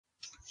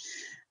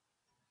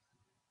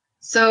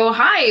So,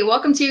 hi,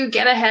 welcome to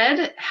Get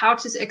Ahead, How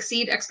to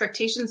Exceed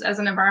Expectations as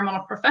an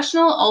Environmental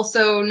Professional,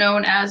 also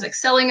known as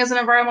Excelling as an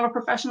Environmental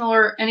Professional,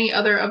 or any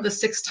other of the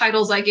 6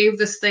 titles I gave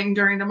this thing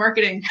during the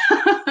marketing.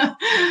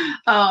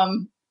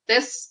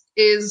 This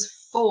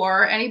is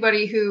for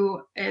anybody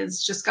who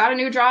has just got a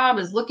new job,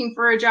 is looking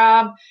for a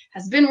job,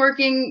 has been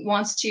working,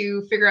 wants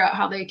to figure out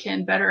how they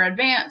can better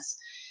advance.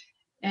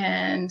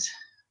 And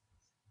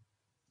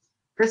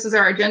this is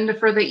our agenda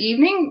for the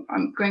evening.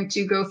 I'm going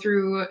to go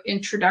through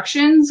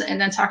introductions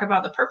and then talk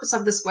about the purpose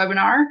of this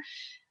webinar.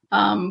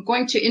 I'm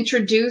going to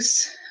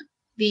introduce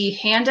the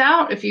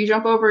handout. If you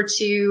jump over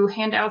to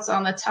handouts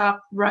on the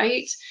top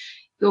right,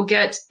 you'll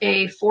get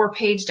a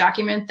 4-page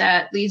document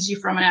that leads you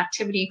from an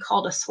activity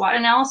called a SWOT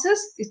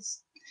analysis.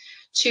 It's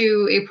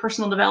to a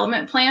personal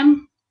development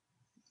plan.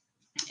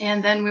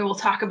 And then we will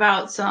talk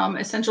about some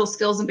essential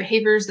skills and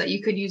behaviors that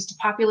you could use to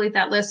populate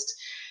that list.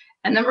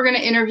 And then we're going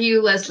to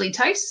interview Leslie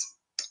Tice.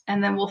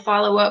 And then we'll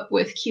follow up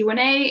with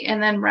Q&A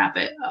and then wrap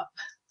it up.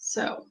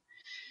 So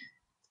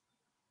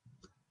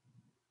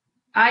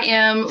I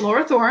am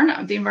Laura Thorne.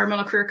 I'm the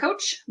Environmental Career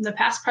Coach. I'm the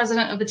past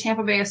president of the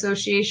Tampa Bay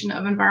Association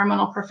of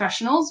Environmental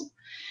Professionals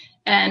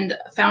and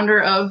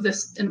founder of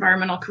this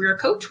Environmental Career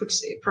Coach,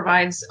 which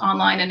provides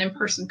online and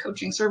in-person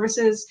coaching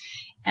services.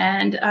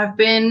 And I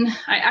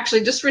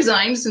actually just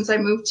resigned since I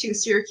moved to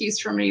Syracuse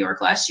from New York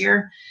last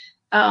year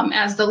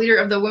as the leader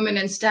of the Women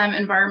in STEM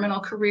Environmental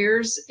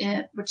Careers,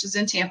 which is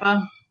in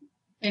Tampa,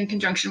 in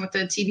conjunction with the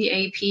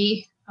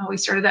TBAP. We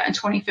started that in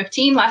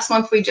 2015. Last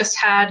month, we just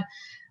had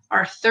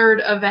our third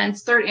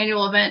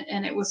annual event,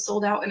 and it was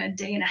sold out in a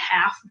day and a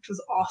half, which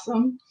was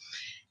awesome.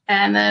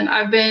 And then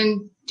I've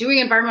been doing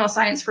environmental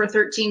science for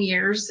 13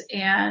 years.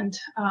 And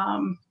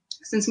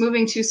since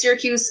moving to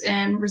Syracuse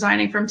and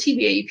resigning from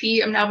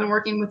TBAP, I've now been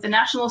working with the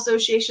National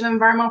Association of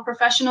Environmental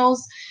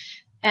Professionals.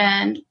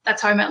 And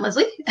that's how I met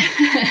Leslie.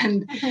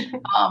 And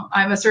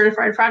I'm a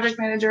certified project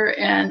manager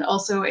and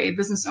also a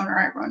business owner.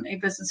 I run a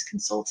business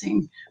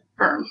consulting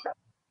firm.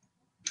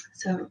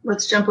 So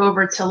let's jump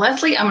over to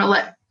Leslie. I'm going to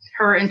let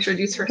her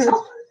introduce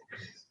herself.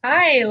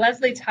 Hi,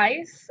 Leslie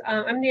Tice.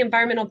 I'm the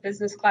environmental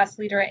business class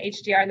leader at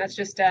HDR, and that's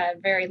just a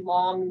very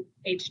long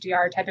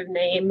HDR type of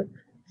name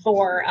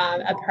for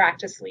a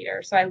practice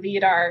leader. So I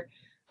lead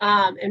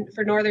and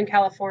for Northern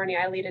California,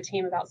 I lead a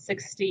team of about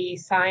 60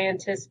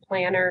 scientists,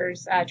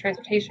 planners,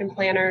 transportation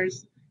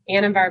planners,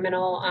 and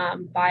environmental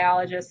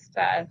biologists,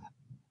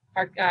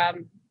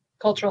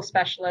 cultural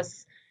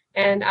specialists,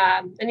 and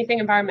anything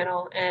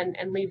environmental,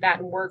 and lead that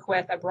and work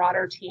with a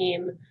broader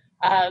team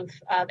of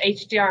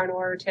HDR in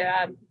order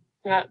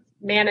to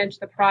manage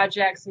the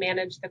projects,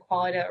 manage the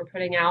quality that we're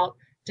putting out,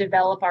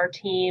 develop our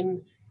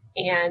team,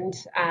 and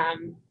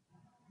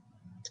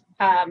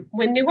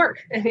win new work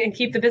and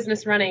keep the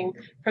business running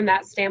from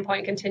that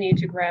standpoint, continue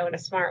to grow in a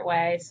smart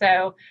way.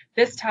 So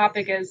this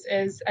topic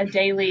is a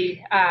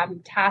daily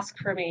task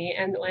for me,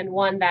 and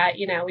one that,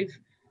 we've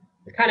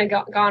kind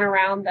of gone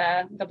around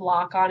the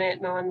block on it,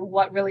 and on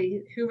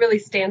who really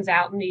stands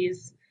out in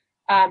these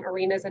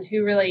arenas, and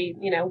who really,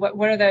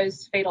 what are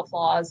those fatal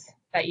flaws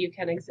that you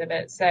can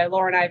exhibit. So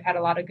Laura and I have had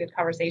a lot of good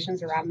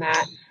conversations around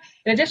that.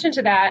 In addition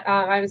to that,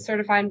 I'm a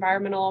certified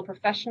environmental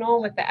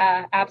professional with the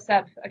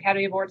ABCEP,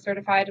 Academy of Board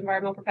Certified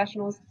Environmental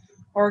Professionals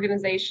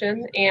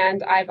organization.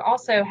 And I've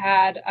also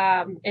had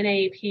an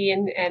AAP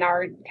in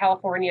our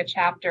California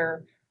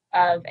chapter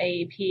of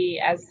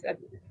AAP as a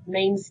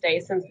mainstay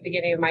since the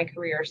beginning of my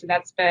career. So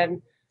that's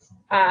been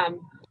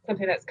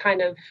something that's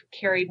kind of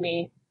carried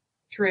me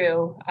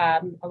through.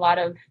 A lot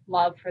of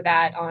love for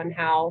that, on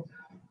how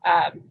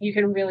you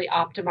can really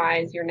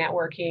optimize your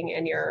networking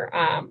and your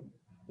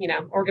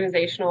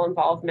organizational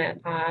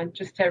involvement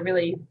just to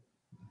really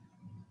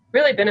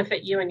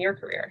benefit you in your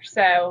career.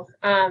 So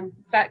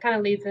that kind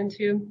of leads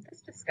into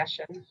this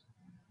discussion.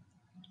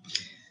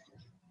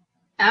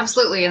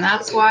 Absolutely. And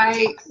that's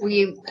why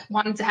we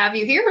wanted to have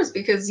you here, is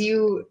because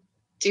you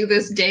do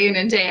this day in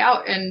and day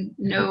out and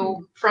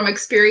know from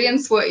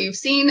experience what you've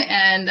seen.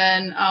 And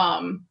then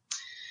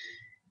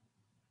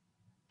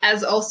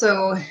as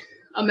also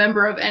a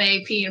member of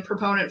NAP and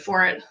proponent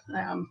for it,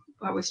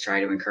 I always try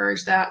to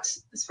encourage that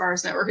as far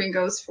as networking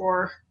goes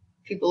for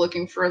people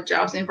looking for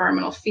jobs in the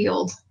environmental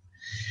field.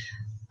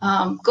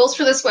 Goals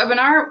for this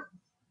webinar: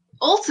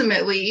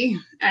 ultimately,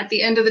 at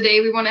the end of the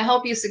day, we want to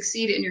help you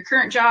succeed in your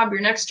current job,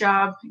 your next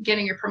job,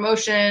 getting your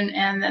promotion,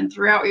 and then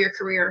throughout your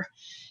career.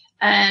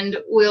 And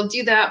we'll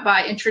do that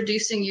by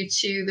introducing you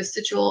to the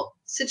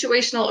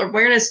situational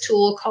awareness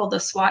tool called the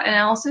SWOT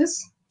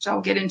analysis, which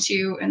I'll get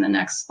into in the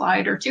next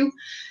slide or two,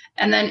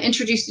 and then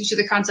introduce you to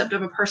the concept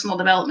of a personal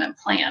development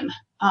plan.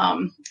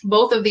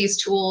 Both of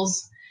these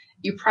tools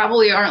you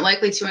probably aren't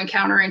likely to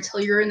encounter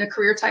until you're in the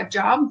career type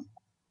job,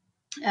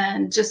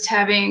 and just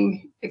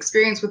having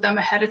experience with them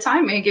ahead of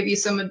time may give you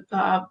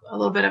a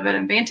little bit of an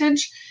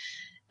advantage.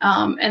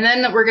 And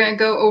then we're going to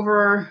go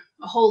over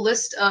a whole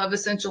list of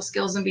essential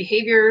skills and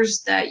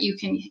behaviors that you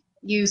can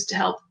use to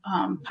help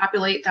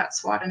populate that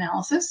SWOT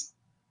analysis.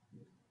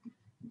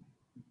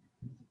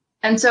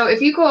 And so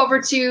if you go over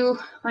to,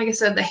 like I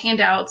said, the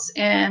handouts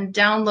and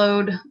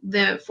download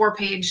the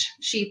 4-page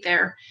sheet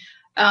there,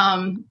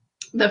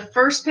 the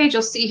first page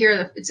you'll see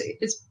here,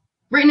 it's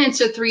written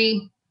into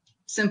 3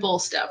 simple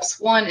steps.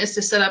 One is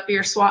to set up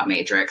your SWOT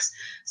matrix.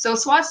 So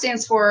SWOT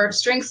stands for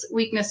strengths,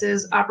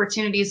 weaknesses,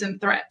 opportunities,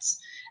 and threats.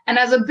 And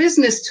as a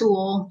business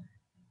tool,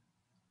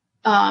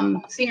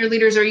 senior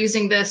leaders are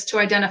using this to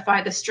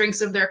identify the strengths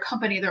of their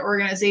company, their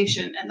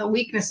organization, and the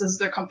weaknesses of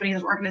their company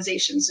and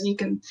organizations. And you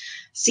can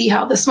see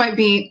how this might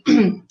be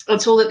a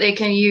tool that they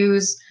can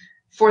use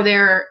for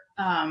their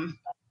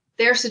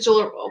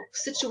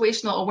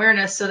situational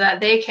awareness, so that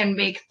they can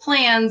make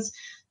plans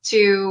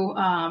to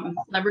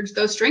leverage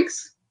those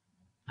strengths,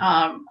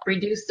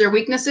 reduce their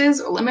weaknesses,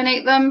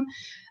 eliminate them.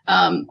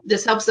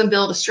 This helps them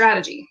build a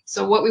strategy.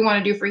 So what we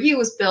want to do for you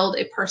is build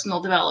a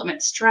personal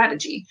development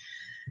strategy.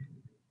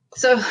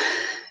 So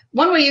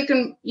one way you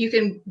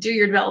can do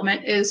your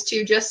development is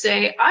to just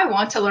say, I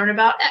want to learn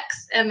about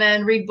X, and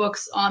then read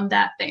books on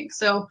that thing.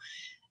 So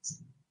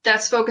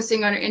that's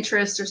focusing on your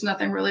interests. There's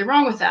nothing really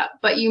wrong with that,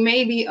 but you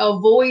may be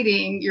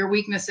avoiding your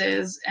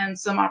weaknesses and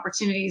some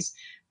opportunities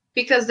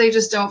because they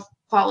just don't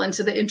fall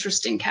into the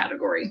interesting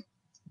category.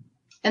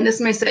 And this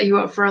may set you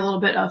up for a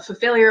little bit of a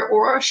failure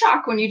or a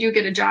shock when you do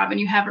get a job and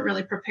you haven't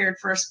really prepared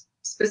for a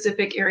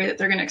specific area that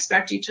they're going to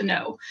expect you to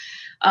know.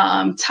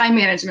 Time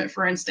management,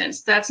 for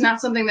instance, that's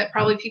not something that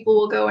probably people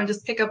will go and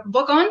just pick up a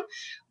book on,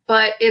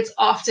 but it's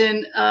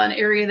often an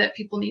area that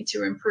people need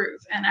to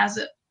improve. And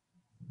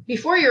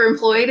before you're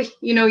employed,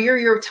 you're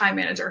your time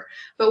manager.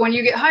 But when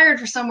you get hired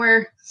for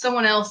somewhere,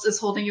 someone else is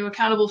holding you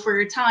accountable for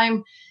your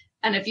time.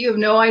 And if you have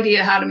no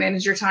idea how to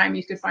manage your time,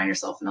 you could find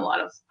yourself in a lot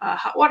of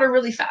hot water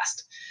really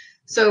fast.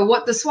 So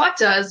what the SWOT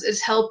does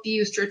is help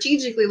you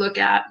strategically look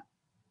at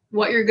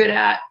what you're good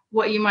at,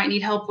 what you might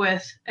need help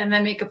with, and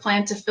then make a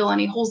plan to fill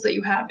any holes that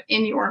you have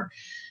in your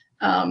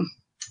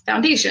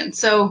foundation.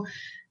 So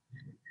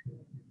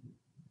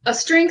a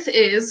strength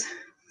is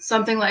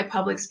something like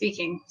public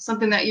speaking,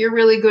 something that you're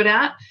really good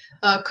at.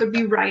 Could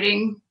be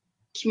writing,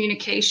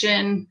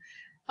 communication,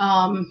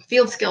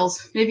 field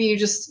skills. Maybe you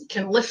just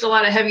can lift a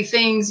lot of heavy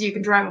things. You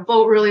can drive a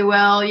boat really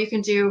well. You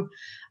can do,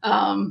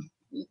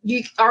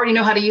 you already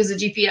know how to use a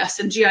GPS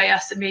and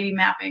GIS and maybe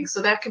mapping. So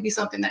that could be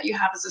something that you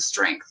have as a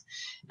strength.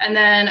 And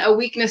then a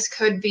weakness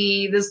could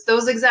be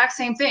those exact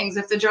same things.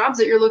 If the jobs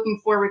that you're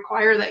looking for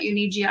require that you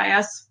need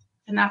GIS,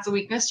 and that's a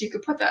weakness, you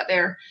could put that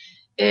there.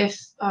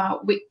 If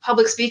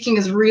public speaking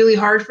is really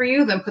hard for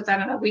you, then put that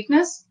in a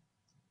weakness.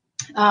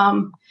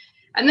 And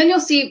then you'll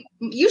see,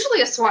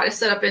 usually a SWOT is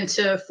set up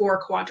into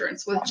 4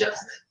 quadrants with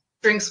just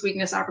strengths,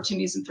 weakness,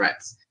 opportunities, and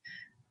threats.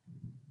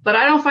 But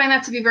I don't find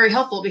that to be very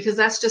helpful because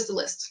that's just a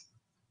list.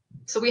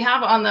 So we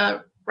have on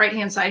the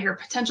right-hand side here,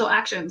 potential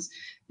actions.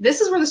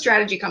 This is where the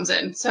strategy comes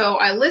in. So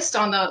I list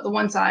on the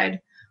one side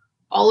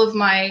all of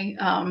my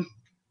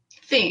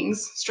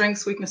things,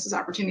 strengths, weaknesses,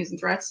 opportunities, and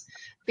threats.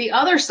 The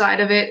other side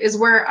of it is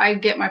where I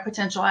get my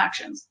potential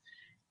actions.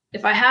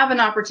 If I have an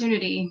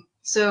opportunity,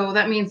 so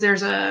that means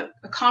there's a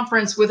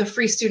conference with a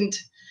free student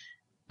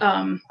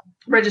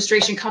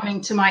registration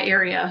coming to my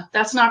area,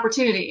 that's an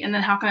opportunity. And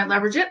then how can I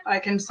leverage it? I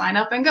can sign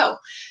up and go.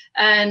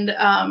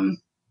 And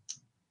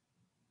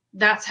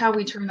that's how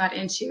we turn that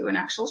into an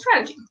actual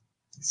strategy.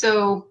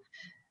 So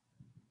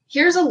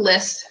here's a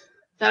list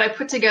that I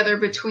put together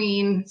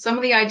between some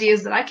of the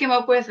ideas that I came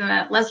up with and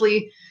that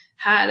Leslie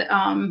had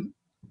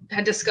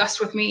discussed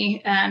with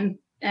me, and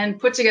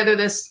put together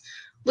this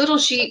little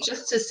sheet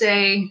just to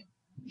say,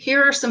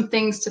 here are some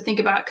things to think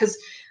about. Because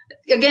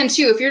again,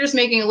 too, if you're just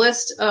making a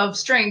list of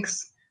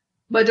strengths,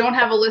 but don't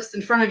have a list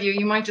in front of you,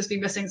 you might just be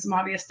missing some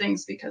obvious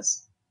things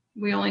because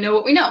we only know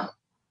what we know.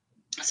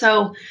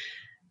 So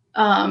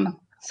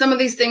some of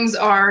these things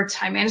are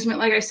time management,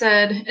 like I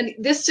said, and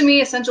this to me,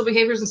 essential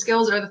behaviors and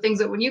skills are the things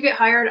that when you get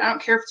hired, I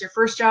don't care if it's your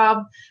first job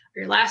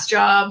or your last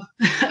job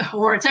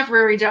or a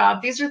temporary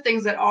job, these are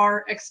things that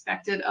are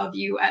expected of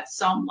you at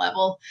some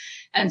level.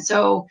 And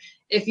so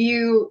if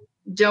you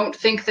don't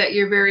think that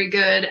you're very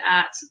good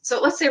at, so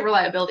let's say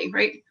reliability,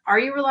 right? Are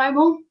you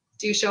reliable?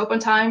 Do you show up on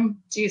time?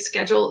 Do you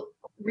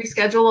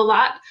reschedule a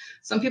lot?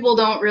 Some people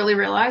don't really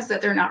realize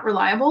that they're not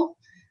reliable.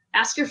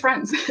 Ask your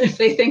friends if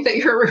they think that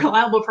you're a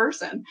reliable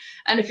person.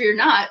 And if you're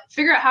not,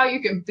 figure out how you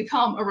can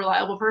become a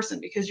reliable person,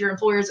 because your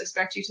employers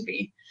expect you to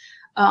be.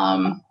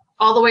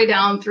 All the way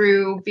down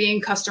through being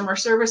customer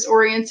service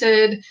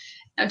oriented.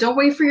 Now, don't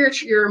wait for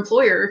your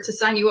employer to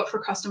sign you up for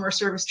customer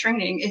service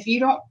training. If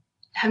you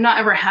have not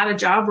ever had a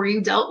job where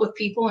you dealt with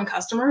people and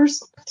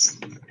customers,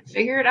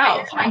 figure it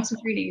out. Find some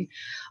training.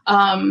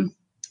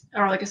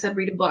 Or like I said,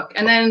 read a book.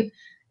 And then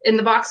in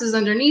the boxes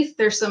underneath,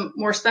 there's some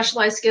more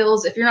specialized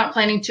skills. If you're not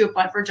planning to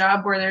apply for a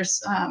job where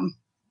there's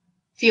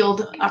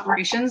field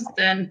operations,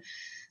 then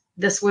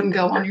this wouldn't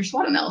go on your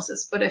SWOT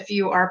analysis. But if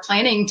you are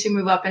planning to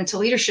move up into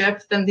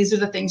leadership, then these are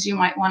the things you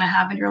might want to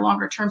have in your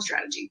longer term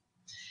strategy.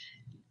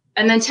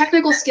 And then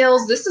technical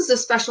skills, this is a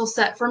special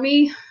set for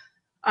me.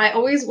 I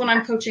always, when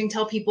I'm coaching,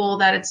 tell people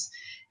that it's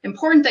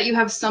important that you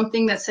have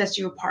something that sets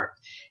you apart.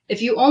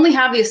 If you only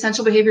have the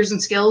essential behaviors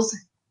and skills,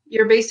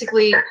 you're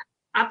basically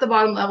at the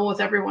bottom level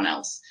with everyone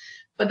else.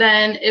 But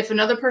then if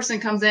another person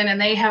comes in and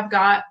they have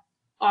got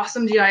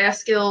awesome GIS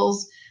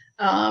skills,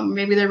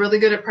 maybe they're really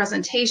good at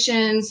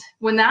presentations,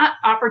 when that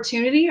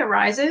opportunity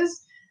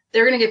arises,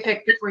 they're going to get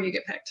picked before you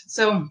get picked.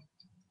 So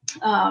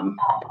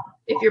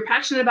if you're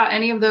passionate about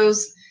any of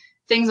those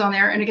things on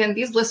there, and again,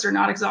 these lists are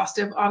not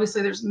exhaustive.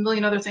 Obviously, there's a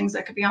million other things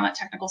that could be on that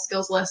technical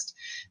skills list.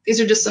 These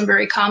are just some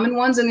very common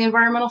ones in the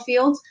environmental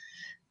field.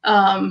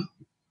 Then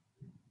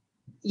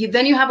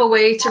you have a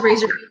way to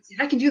raise your hand and say,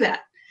 I can do that,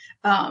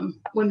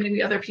 when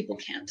maybe other people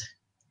can't.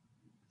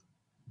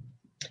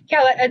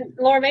 Yeah, and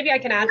Laura, maybe I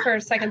can add for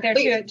a second there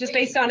too, just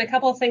based on a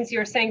couple of things you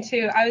were saying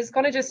too. I was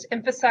going to just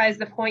emphasize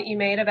the point you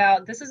made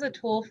about this is a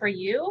tool for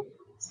you.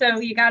 So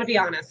you got to be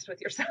honest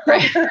with yourself.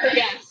 Right.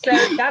 Yeah. So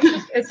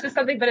it's just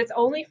something, but it's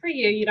only for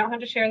you. You don't have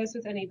to share this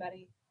with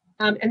anybody.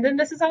 And then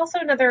this is also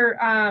another,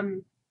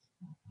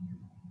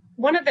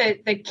 one of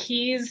the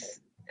keys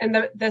in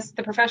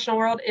the professional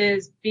world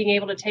is being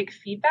able to take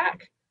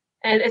feedback.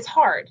 And it's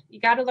hard.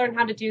 You got to learn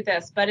how to do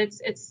this, but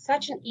it's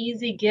such an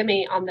easy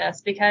gimme on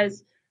this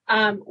because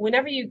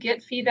whenever you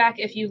get feedback,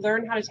 if you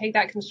learn how to take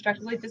that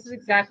constructively, this is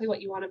exactly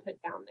what you want to put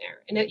down there.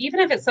 And even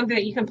if it's something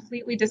that you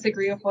completely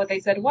disagree with what they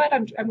said,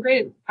 I'm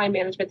great at time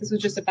management. This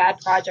was just a bad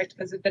project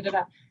because of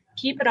da-da-da.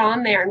 Keep it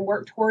on there and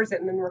work towards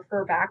it and then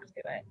refer back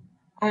to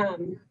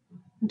it.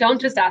 Don't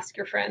just ask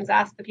your friends,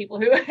 ask the people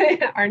who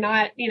are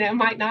not,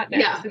 might not know.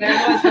 Yeah. So they're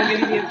the ones who will give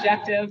you the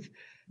objective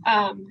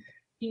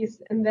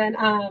piece. And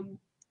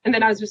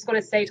then I was just going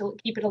to say to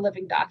keep it a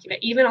living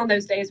document. Even on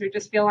those days where you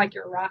just feel like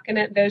you're rocking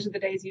it, those are the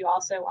days you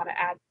also want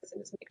to add this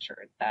and just make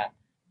sure that,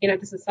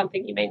 this is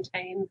something you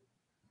maintain.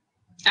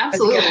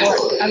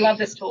 Absolutely. I love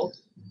this tool.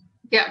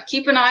 Yeah,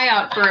 keep an eye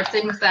out for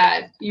things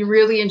that you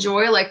really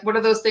enjoy. Like, what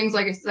are those things,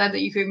 like I said,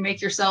 that you could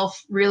make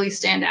yourself really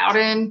stand out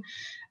in?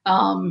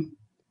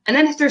 And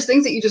then if there's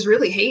things that you just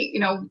really hate,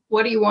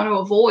 what do you want to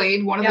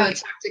avoid? One of the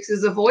tactics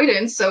is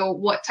avoidance. So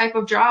what type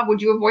of job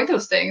would you avoid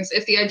those things?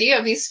 If the idea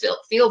of these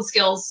field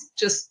skills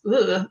just,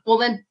 well,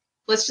 then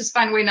let's just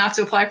find a way not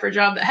to apply for a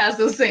job that has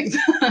those things.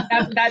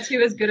 that too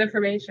is good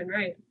information,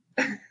 right?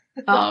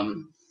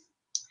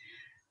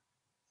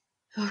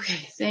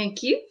 Okay,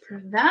 thank you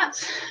for that.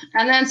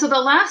 And then, so the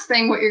last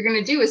thing, what you're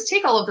going to do is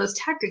take all of those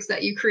tactics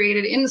that you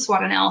created in the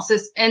SWOT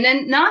analysis, and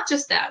then not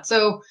just that.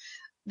 So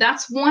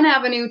that's one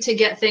avenue to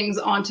get things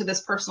onto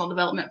this personal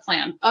development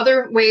plan.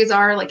 Other ways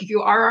are, like, if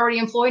you are already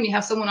employed and you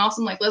have someone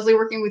awesome like Leslie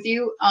working with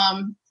you,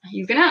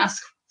 you can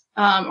ask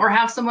or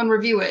have someone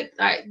review it.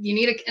 You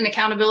need an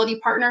accountability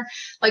partner.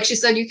 Like she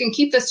said, you can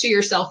keep this to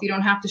yourself. You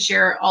don't have to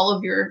share all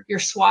of your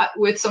SWOT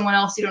with someone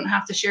else. You don't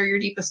have to share your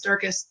deepest,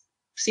 darkest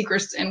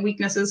secrets and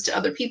weaknesses to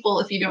other people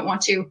if you don't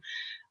want to.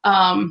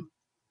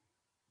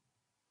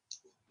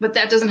 But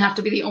that doesn't have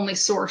to be the only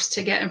source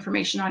to get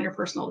information on your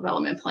personal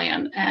development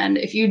plan. And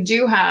if you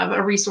do have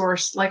a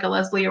resource like a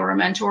Leslie or a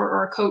mentor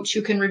or a coach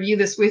who can review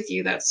this with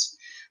you, that's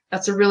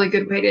a really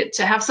good way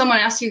to have someone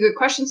ask you good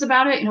questions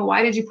about it.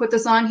 Why did you put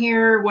this on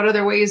here? What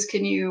other ways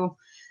can you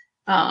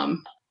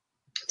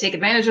take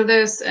advantage of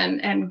this?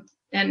 And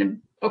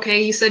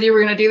okay, you said you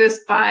were going to do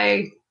this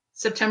by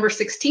September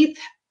 16th.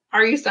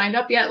 Are you signed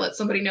up yet? Let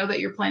somebody know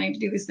that you're planning to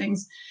do these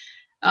things.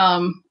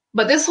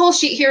 But this whole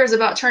sheet here is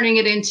about turning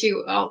it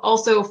into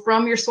also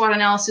from your SWOT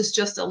analysis,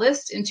 just a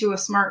list, into a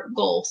SMART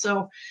goal.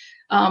 So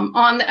I don't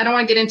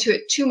want to get into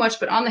it too much,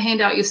 but on the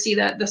handout, you'll see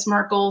that the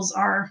SMART goals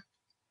are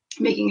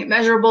making it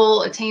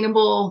measurable,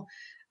 attainable,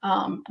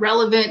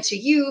 relevant to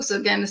you. So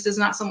again, this is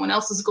not someone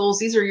else's goals.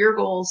 These are your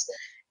goals.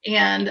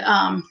 And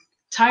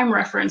time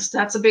reference,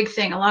 that's a big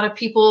thing. A lot of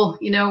people,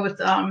 with,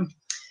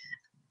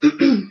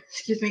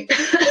 excuse me,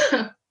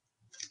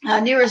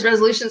 New Year's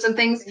resolutions and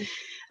things,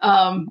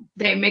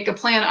 they make a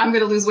plan. I'm going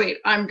to lose weight.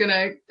 I'm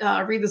going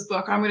to read this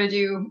book. I'm going to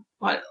do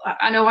what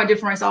I know I did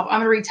for myself.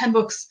 I'm going to read 10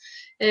 books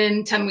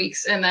in 10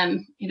 weeks. And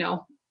then,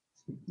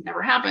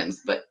 never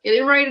happens. But you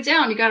didn't write it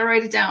down. You got to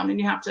write it down, and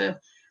you have to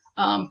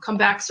come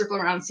back, circle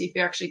around, and see if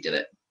you actually did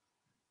it.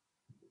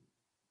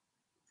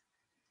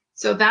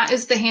 So that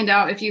is the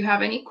handout. If you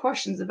have any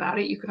questions about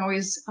it, you can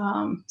always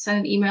send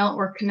an email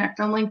or connect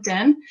on LinkedIn.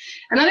 And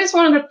then I just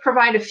wanted to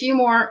provide a few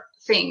more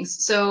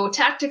things. So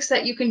tactics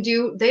that you can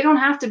do, they don't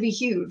have to be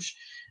huge.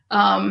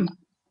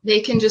 They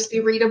can just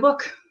be read a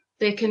book.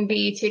 They can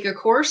be take a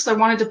course. I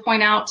wanted to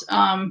point out,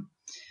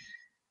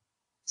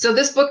 so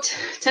this book,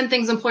 10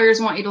 Things Employers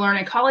Want You to Learn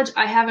in College,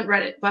 I haven't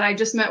read it, but I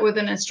just met with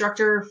an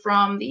instructor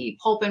from the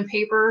Pulp and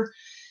Paper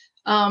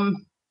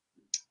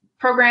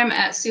program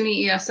at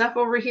SUNY ESF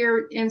over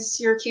here in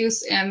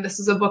Syracuse, and this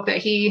is a book that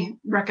he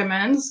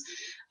recommends.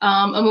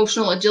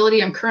 Emotional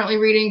Agility, I'm currently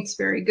reading. It's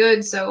very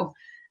good. So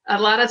a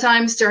lot of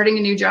times starting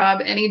a new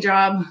job, any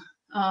job,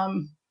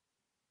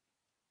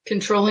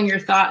 controlling your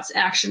thoughts,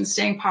 actions,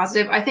 staying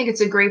positive. I think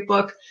it's a great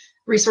book,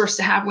 resource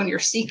to have when you're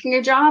seeking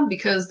a job,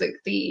 because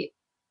the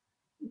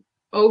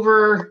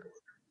over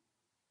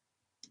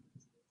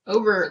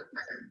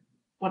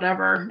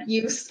whatever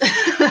use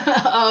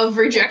of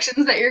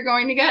rejections that you're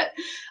going to get,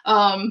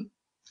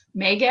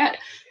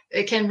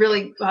 it can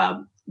really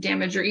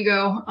damage your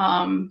ego.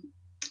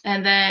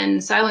 And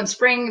then Silent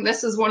Spring,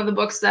 this is one of the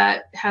books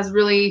that has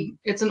really,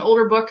 it's an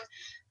older book,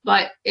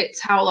 but it's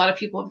how a lot of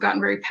people have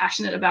gotten very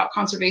passionate about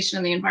conservation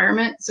and the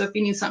environment. So if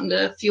you need something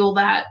to fuel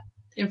that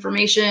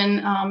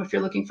information, if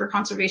you're looking for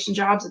conservation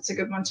jobs, it's a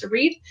good one to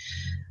read.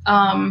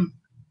 And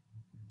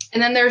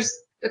then there's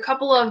a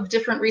couple of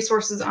different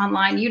resources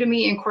online.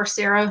 Udemy and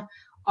Coursera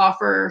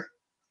offer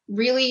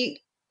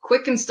really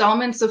quick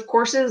installments of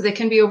courses. They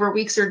can be over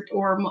weeks or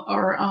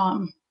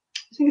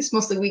I think it's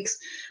mostly weeks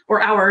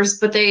or hours,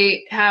 but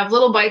they have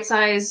little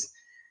bite-size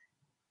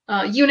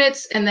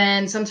units, and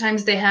then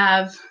sometimes they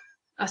have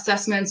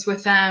assessments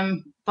with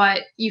them,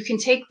 but you can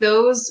take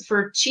those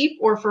for cheap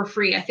or for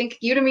free. I think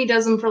Udemy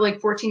does them for like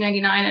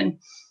 $14.99, and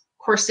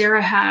Coursera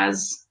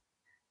has,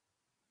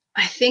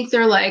 I think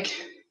they're like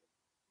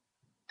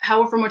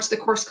however much the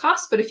course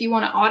costs, but if you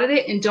want to audit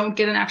it and don't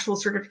get an actual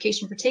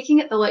certification for taking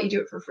it, they'll let you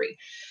do it for free.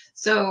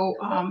 So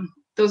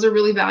those are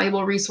really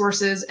valuable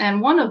resources.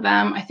 And one of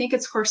them, I think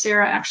it's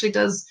Coursera, actually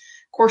does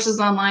courses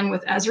online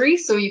with Esri,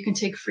 so you can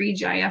take free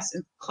GIS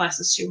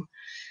classes too.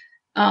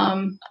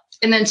 And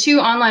then two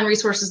online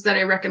resources that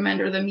I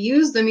recommend are the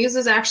Muse. The Muse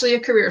is actually a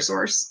career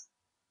source,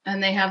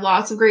 and they have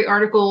lots of great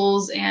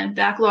articles and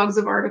backlogs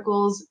of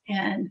articles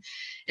and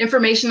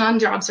information on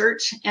job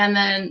search. And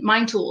then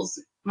Mind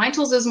Tools. Mind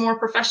Tools is more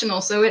professional,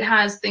 so it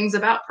has things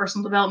about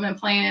personal development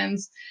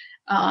plans,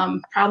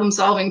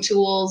 problem-solving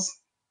tools,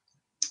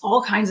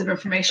 all kinds of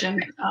information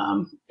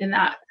in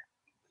that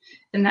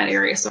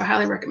area. So I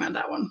highly recommend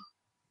that one.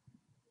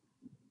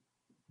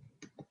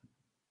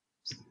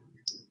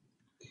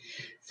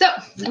 So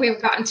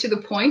we've gotten to the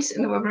point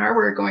in the webinar where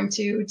we're going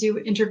to do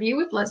an interview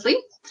with Leslie.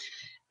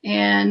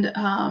 And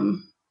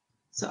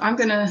so I'm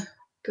going to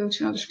go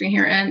to another screen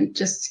here and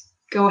just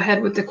go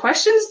ahead with the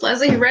questions.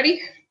 Leslie, you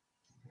ready?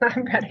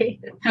 I'm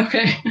ready.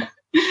 Okay.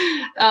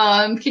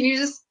 Can you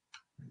just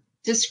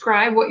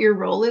describe what your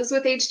role is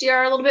with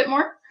HDR a little bit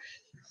more?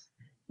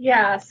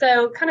 Yeah,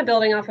 so kind of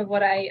building off of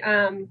what I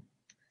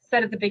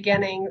said at the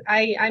beginning,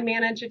 I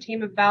manage a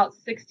team of about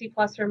 60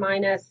 plus or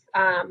minus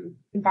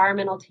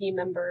environmental team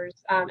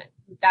members.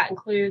 That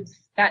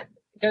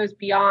goes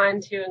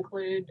beyond to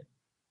include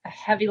a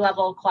heavy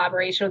level of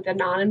collaboration with the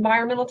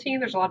non-environmental team.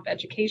 There's a lot of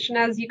education,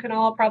 as you can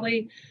all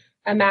probably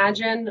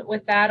imagine,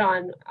 with that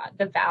on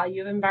the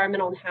value of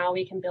environmental and how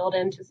we can build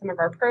into some of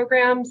our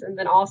programs, and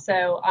then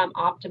also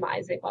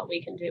optimizing what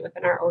we can do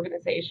within our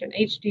organization.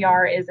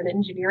 HDR is an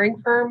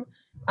engineering firm.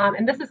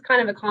 And this is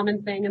kind of a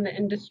common thing in the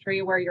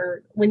industry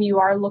where when you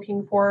are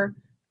looking for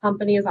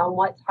companies on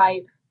what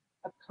type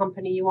of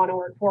company you want to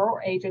work for,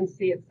 or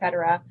agency, et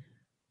cetera.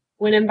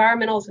 When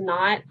environmental is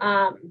not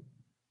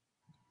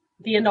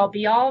the end all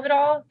be all of it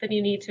all, then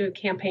you need to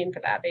campaign for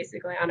that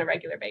basically on a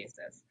regular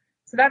basis.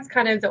 So that's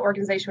kind of the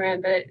organization we're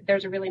in, but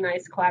there's a really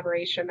nice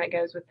collaboration that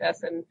goes with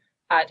this, and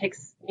it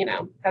takes,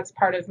 that's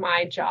part of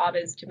my job,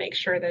 is to make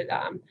sure that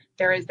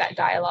there is that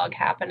dialogue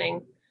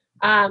happening.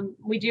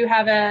 We do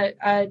have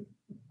a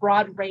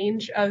broad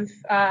range of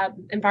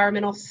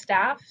environmental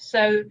staff.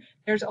 So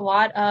there's a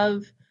lot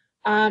of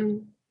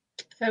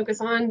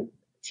focus on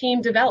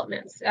team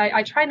developments.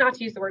 I try not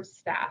to use the word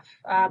staff.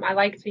 I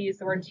like to use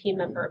the word team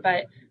member,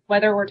 but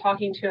whether we're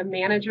talking to a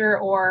manager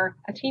or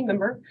a team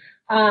member,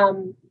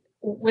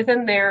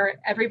 within there,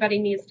 everybody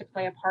needs to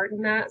play a part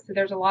in that. So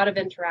there's a lot of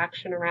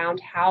interaction around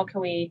how can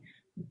we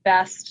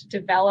best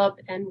develop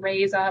and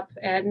raise up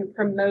and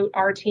promote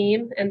our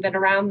team, and then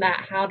around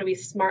that, how do we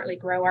smartly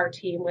grow our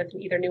team with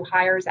either new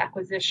hires,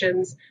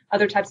 acquisitions,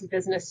 other types of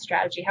business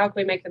strategy? How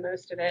can we make the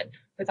most of it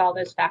with all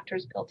those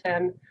factors built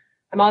in?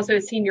 I'm also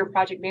a senior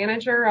project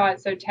manager,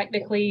 so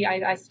technically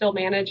I still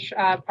manage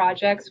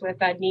projects with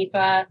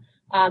NEPA.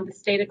 The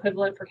state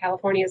equivalent for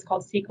California is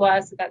called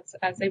CEQA, so that's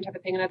the same type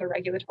of thing, another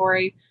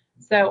regulatory.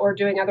 So, or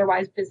doing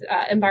otherwise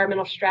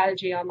environmental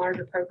strategy on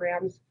larger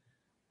programs.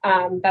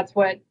 That's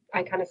what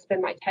I kind of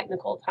spend my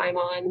technical time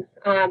on.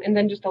 And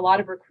then just a lot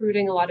of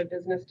recruiting, a lot of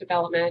business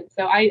development.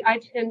 So I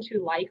tend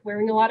to like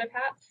wearing a lot of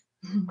hats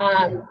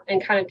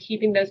and kind of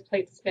keeping those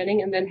plates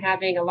spinning, and then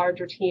having a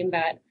larger team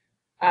that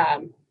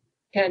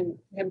can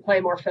play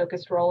a more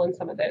focused role in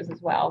some of those as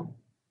well.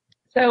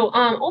 So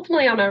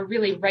ultimately, on a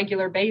really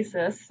regular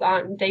basis,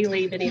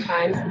 daily, many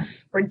times,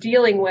 we're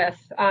dealing with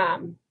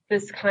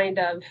this kind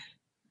of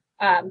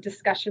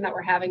discussion that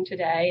we're having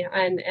today.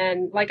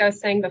 And like I was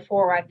saying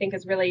before, I think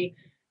is really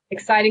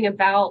exciting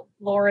about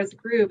Laura's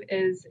group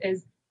is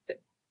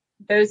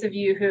those of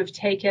you who have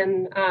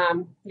taken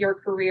your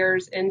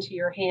careers into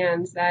your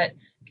hands, that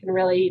can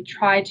really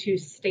try to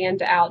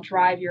stand out,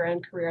 drive your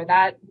own career.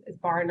 That is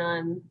bar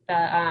none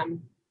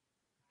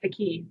the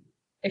key.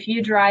 If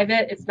you drive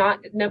it,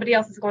 nobody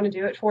else is going to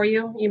do it for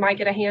you. You might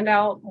get a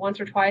handout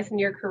once or twice in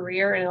your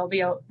career, and it'll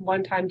be a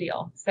one-time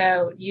deal.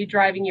 So you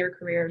driving your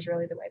career is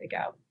really the way to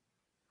go.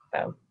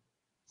 So.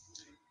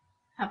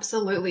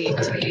 Absolutely.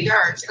 To the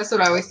yards. That's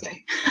what I always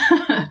say.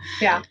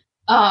 Yeah.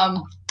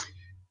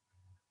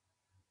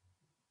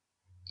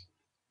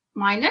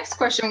 My next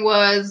question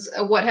was,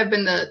 what have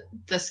been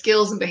the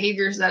skills and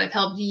behaviors that have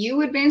helped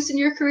you advance in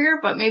your career?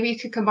 But maybe you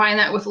could combine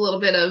that with a little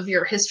bit of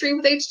your history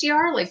with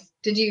HDR. Like,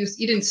 you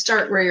didn't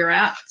start where you're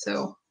at,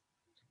 so.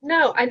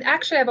 No,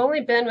 I've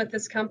only been with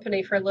this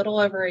company for a little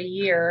over a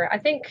year. I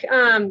think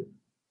I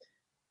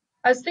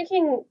was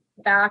thinking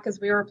back as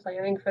we were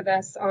planning for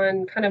this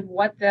on kind of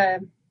what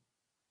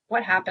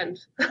happened,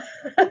 so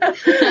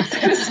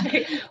to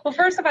speak. Well,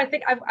 first off, I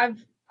think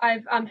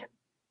I've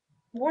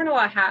worn a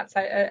lot of hats,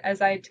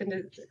 as I tend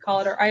to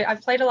call it, or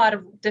I've played a lot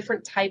of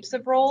different types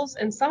of roles,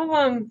 and some of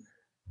them,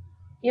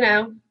 you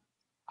know,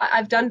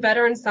 I've done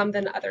better in some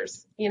than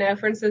others. You know,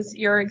 for instance,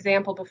 your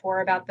example before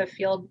about the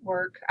field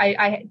work,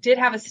 I did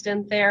have a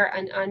stint there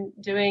on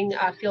doing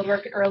field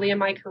work early in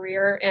my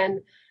career,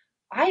 and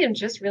I am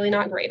just really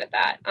not great at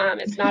that.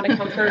 It's not a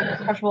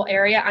comfortable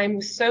area.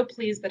 I'm so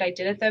pleased that I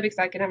did it though, because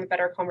I can have a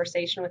better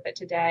conversation with it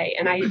today.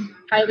 And I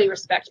highly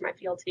respect my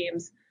field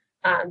teams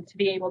to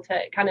be able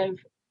to kind of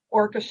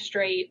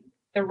orchestrate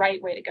the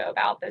right way to go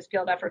about those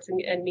field efforts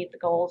and meet the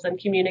goals and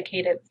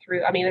communicate it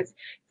through. I mean, it's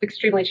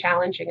extremely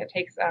challenging. It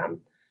takes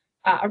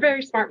a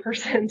very smart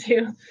person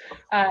to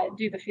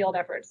do the field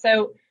effort.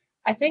 So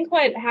I think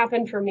what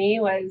happened for me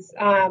was,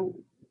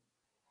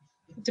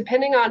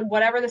 depending on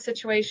whatever the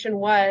situation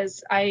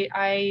was,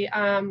 I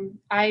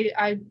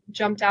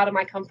jumped out of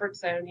my comfort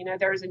zone. You know,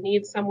 there was a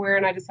need somewhere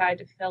and I decided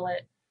to fill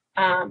it.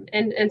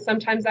 And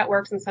sometimes that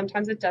works and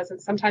sometimes it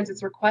doesn't. Sometimes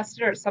it's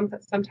requested or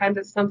sometimes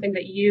it's something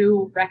that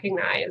you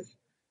recognize.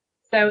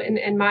 So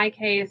in my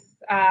case,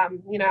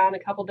 you know, on a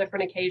couple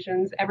different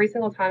occasions, every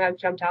single time I've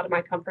jumped out of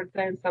my comfort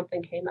zone,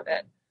 something came of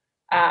it.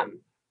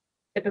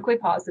 Typically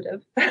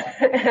positive.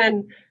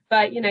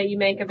 But you know, you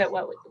make of it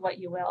what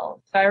you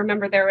will. So I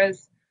remember there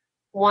was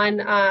one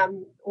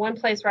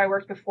place where I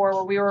worked before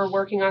where we were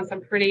working on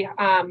some pretty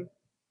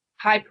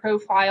high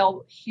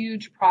profile,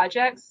 huge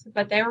projects,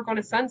 but they were going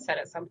to sunset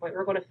at some point. We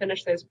were going to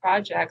finish those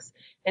projects,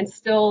 and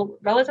still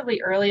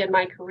relatively early in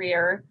my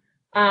career,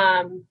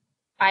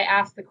 I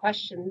asked the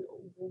question,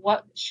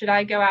 what should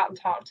I go out and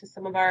talk to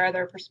some of our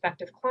other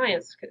prospective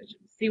clients,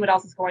 see what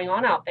else is going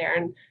on out there?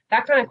 And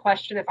that kind of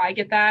question, if I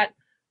get that,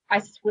 I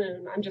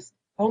swoon. I'm just,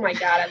 oh my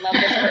God, I love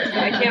this person.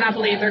 I cannot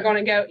believe they're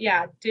going to go,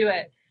 yeah, do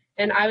it.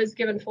 And I was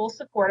given full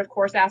support, of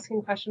course,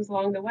 asking questions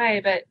along the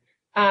way. But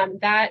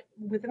that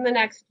within the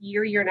next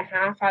year and a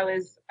half, I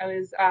was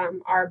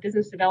our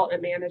business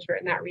development manager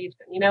in that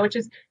region, you know, which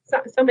is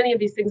so many of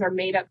these things are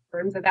made up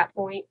terms at that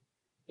point,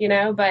 you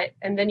know,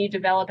 and then you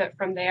develop it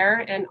from there.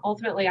 And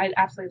ultimately, I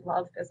absolutely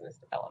love business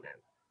development.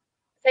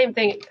 Same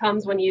thing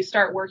comes when you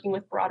start working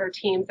with broader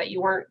teams that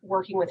you weren't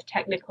working with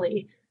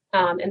technically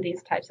in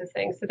these types of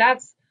things. So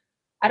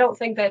I don't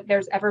think that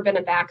there's ever been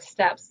a back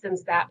step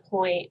since that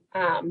point.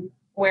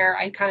 Where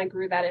I kind of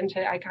grew that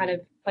into, I kind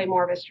of play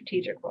more of a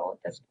strategic role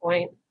at this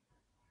point.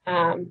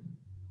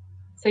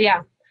 So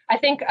yeah, I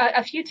think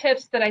a few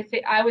tips that I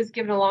think I was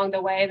given along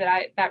the way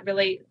that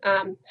really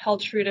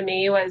held true to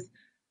me was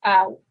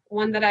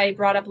one that I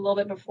brought up a little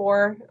bit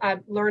before.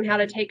 Learn how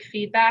to take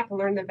feedback,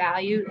 learn the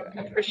value,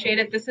 appreciate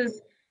it.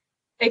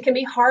 It can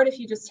be hard if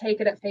you just take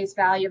it at face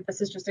value, if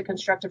this is just a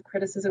constructive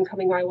criticism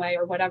coming my way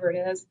or whatever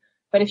it is.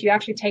 But if you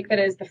actually take that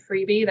as the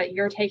freebie that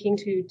you're taking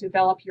to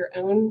develop your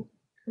own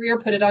career,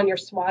 put it on your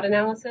SWOT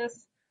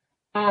analysis,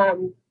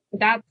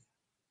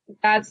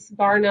 that's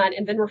bar none,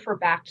 and then refer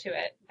back to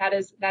it. That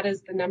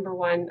is the number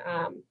one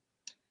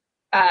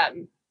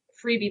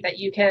freebie that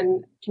you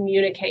can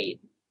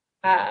communicate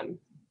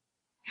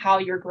how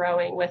you're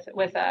growing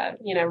with a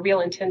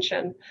real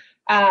intention.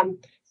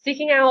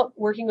 Seeking out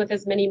working with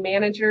as many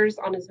managers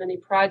on as many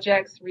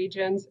projects,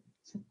 regions,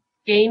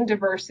 gain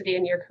diversity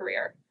in your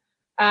career.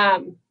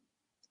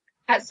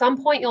 At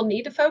some point, you'll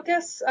need to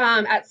focus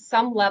at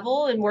some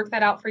level and work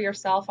that out for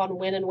yourself on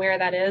when and where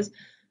that is.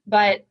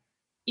 But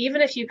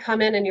even if you come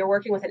in and you're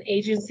working with an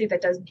agency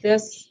that does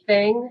this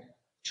thing,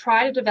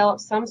 try to develop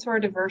some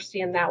sort of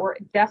diversity in that. We're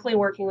definitely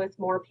working with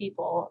more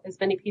people, as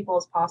many people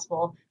as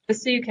possible,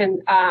 just so you can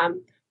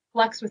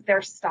flex with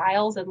their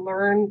styles and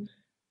learn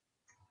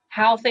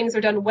how things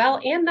are done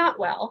well and not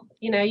well.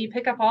 You know, you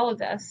pick up all of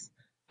this,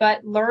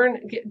 but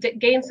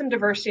gain some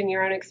diversity in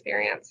your own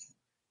experience.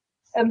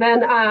 And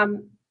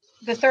then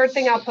the third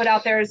thing I'll put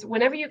out there is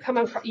whenever you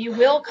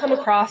will come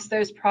across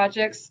those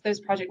project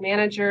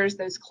managers,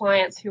 those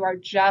clients who are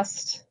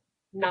just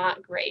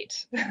not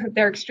great.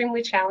 They're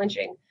extremely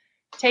challenging.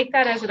 Take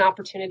that as an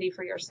opportunity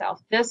for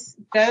yourself. Those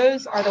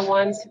are the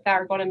ones that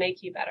are going to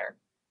make you better.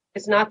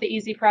 It's not the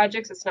easy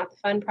projects. It's not the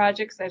fun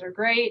projects. Those are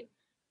great.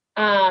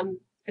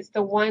 It's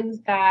the ones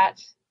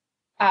that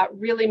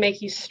really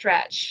make you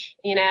stretch,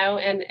 you know,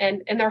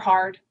 and they're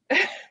hard.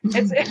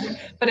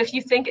 But if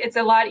you think it's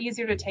a lot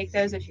easier to take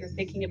those if you're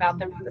thinking about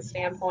them from the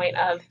standpoint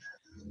of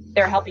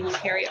they're helping you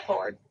carry it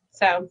forward.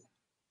 So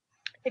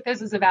take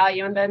those as a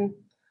value and then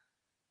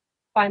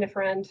find a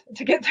friend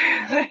to get through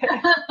it.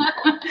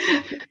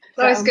 It's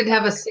always good to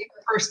have a safe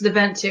person to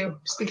vent to.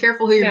 Just be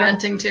careful who you're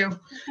venting to.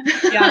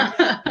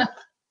 Yeah.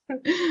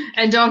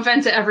 And don't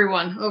vent to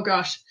everyone. Oh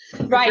gosh.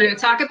 Right. If we're going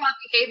to talk about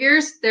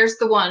behaviors, there's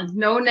the one.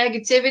 No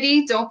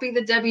negativity. Don't be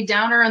the Debbie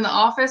Downer in the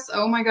office.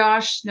 Oh my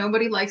gosh.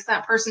 Nobody likes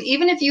that person.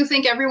 Even if you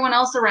think everyone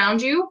else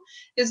around you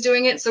is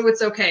doing it, so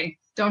it's okay.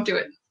 Don't do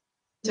it.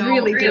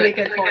 Really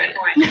good point.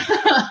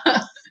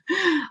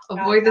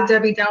 Avoid the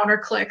Debbie Downer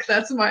click.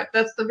 That's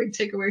the big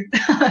takeaway.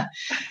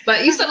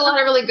 But you said a lot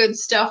of really good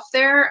stuff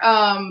there.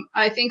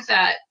 I think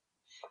that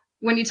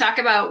when you talk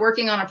about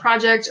working on a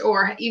project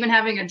or even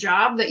having a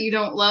job that you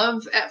don't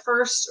love at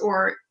first,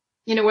 or,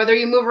 you know, whether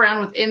you move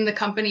around within the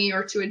company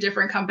or to a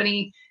different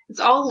company, it's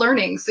all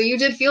learning. So you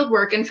did field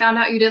work and found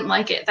out you didn't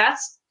like it.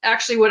 That's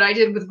actually what I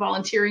did with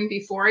volunteering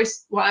before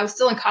I was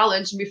still in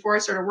college and before I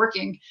started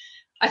working.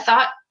 I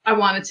thought I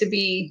wanted to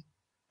be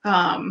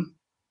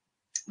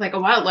like a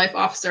wildlife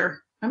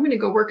officer. I'm going to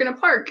go work in a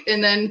park.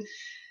 And then,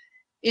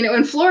 you know,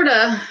 in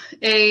Florida,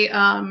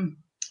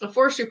 a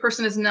forestry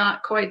person is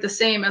not quite the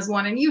same as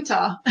one in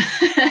Utah.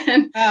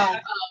 And,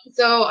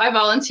 so I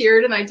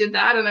volunteered and I did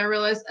that, and I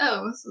realized,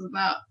 oh, this is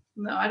not,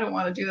 no, I don't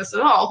want to do this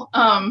at all.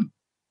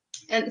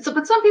 And so,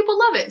 but some people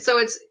love it. So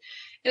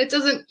it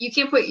doesn't, you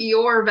can't put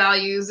your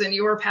values and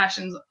your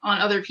passions on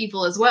other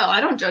people as well.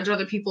 I don't judge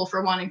other people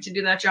for wanting to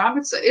do that job.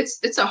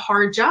 It's a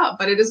hard job,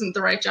 but it isn't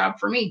the right job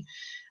for me.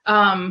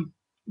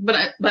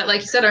 But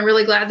like you said, I'm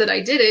really glad that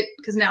I did it,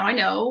 because now I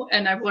know,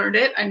 and I've learned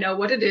it. I know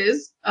what it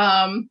is,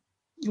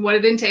 what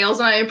it entails,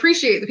 and I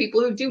appreciate the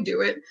people who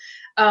do it.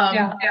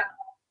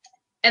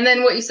 And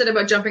then what you said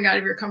about jumping out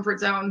of your comfort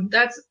zone,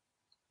 that's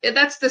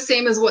the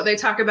same as what they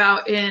talk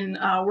about in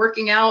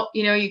working out.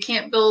 You know, you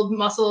can't build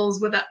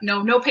muscles without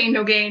no pain,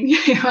 no gain.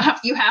 You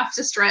have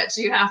to stretch.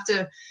 You have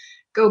to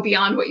go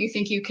beyond what you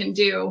think you can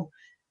do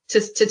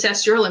to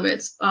test your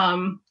limits.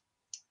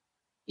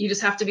 You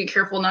just have to be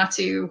careful not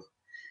to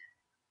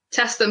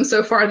test them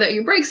so far that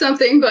you break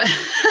something, but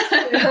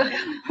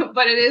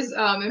but it is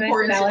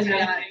important to do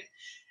that.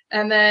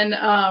 And then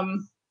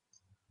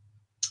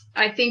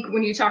I think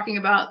when you're talking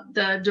about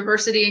the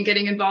diversity and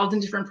getting involved in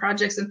different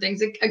projects and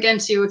things, again,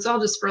 too, it's all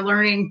just for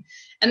learning.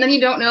 And then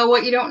you don't know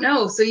what you don't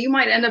know. So you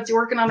might end up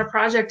working on a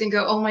project and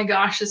go, oh my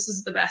gosh, this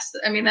is the best.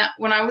 I mean, that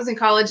when I was in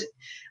college,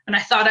 when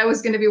I thought I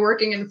was going to be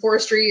working in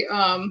forestry,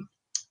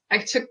 I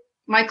took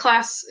my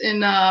class in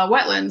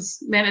wetlands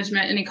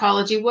management and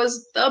ecology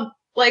was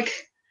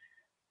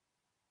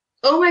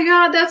oh my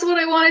God, that's what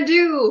I want to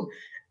do.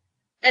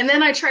 And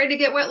then I tried to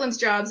get wetlands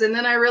jobs, and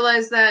then I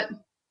realized that,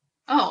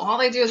 oh, all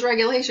they do is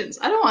regulations.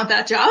 I don't want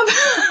that job.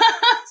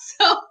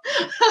 So,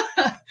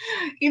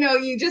 you know,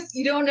 you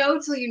don't know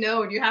till you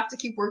know, and you have to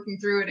keep working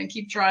through it and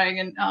keep trying.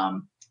 And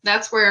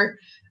that's where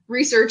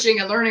researching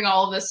and learning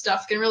all of this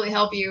stuff can really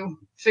help you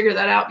figure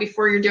that out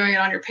before you're doing it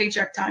on your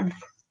paycheck time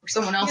or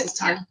someone else's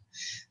time.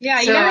 Yeah,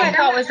 so, you know what I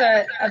thought was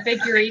a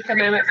big eureka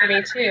moment for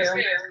me too.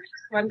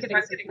 Well, I'm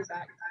getting some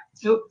feedback.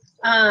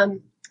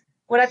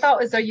 What I thought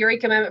was a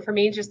eureka moment for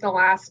me just the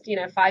last,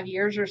 5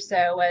 years or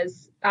so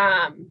was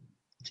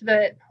to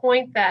the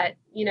point that,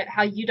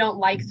 how you don't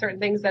like certain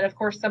things that, of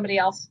course, somebody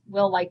else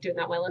will like doing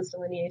that wetlands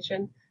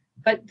delineation.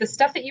 But the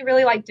stuff that you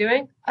really like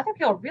doing, other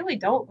people really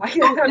don't like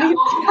it. I mean,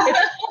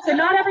 so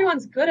not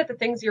everyone's good at the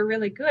things you're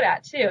really good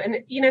at, too.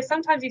 And,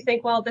 sometimes you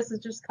think, well,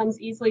 just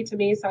comes easily to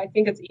me, so I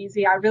think it's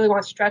easy. I really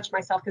want to stretch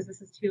myself because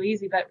this is too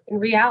easy. But in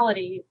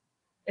reality,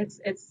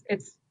 it's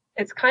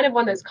kind of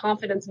one of those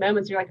confidence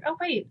moments. You're like, oh,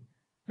 wait.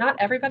 Not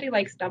everybody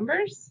likes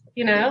numbers,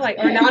 or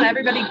not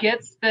everybody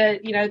gets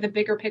the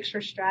bigger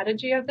picture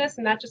strategy of this,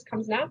 and that just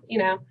comes now,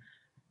 so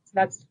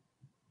that's,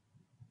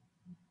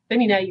 then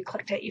you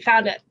clicked it, you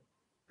found it.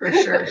 For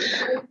sure.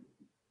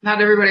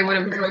 Not everybody would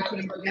have enjoyed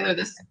putting together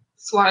this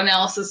SWOT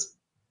analysis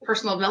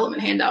personal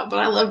development handout, but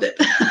I loved it.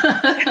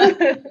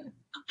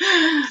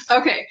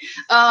 Okay.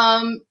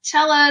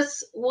 Tell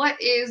us,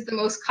 what is the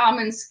most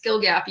common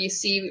skill gap you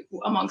see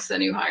amongst the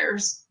new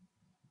hires?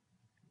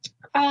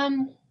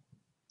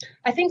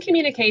 I think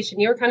communication,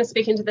 you were kind of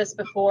speaking to this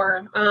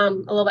before a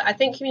little bit. I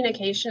think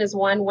communication is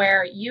one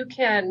where you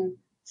can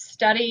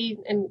study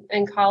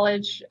in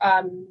college,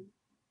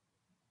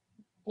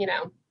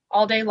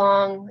 all day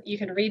long. You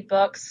can read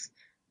books,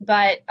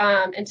 but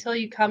until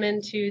you come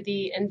into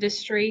the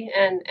industry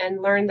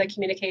and learn the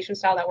communication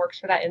style that works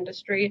for that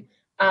industry,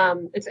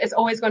 it's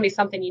always going to be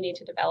something you need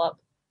to develop.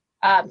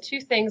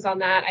 Two things on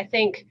that. I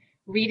think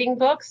reading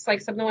books, like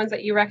some of the ones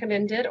that you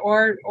recommended,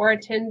 or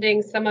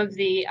attending some of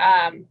the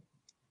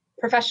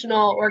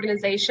professional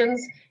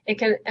organizations, it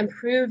can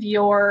improve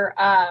your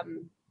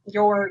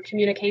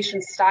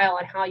communication style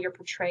and how you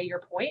portray your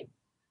point.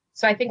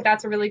 So I think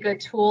that's a really good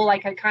tool.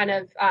 Like a kind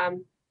of,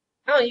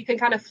 you can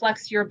kind of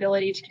flex your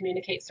ability to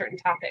communicate certain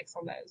topics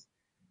on those.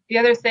 The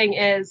other thing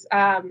is,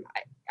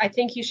 I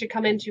think you should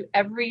come into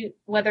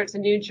whether it's a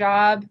new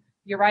job,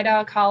 you're right out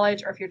of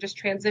college, or if you're just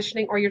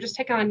transitioning, or you're just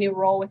taking on a new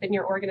role within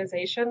your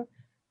organization,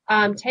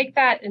 take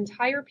that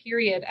entire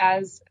period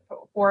as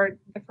for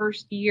the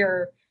first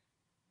year.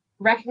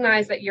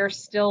 Recognize that you're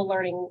still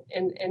learning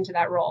into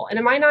that role. And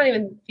it might not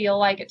even feel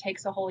like it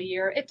takes a whole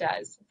year. It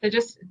does. So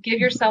just give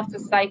yourself the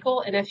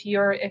cycle. And if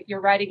you're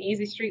riding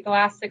Easy Street the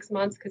last 6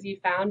 months because you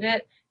found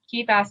it,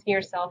 keep asking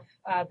yourself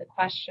the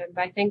question.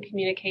 But I think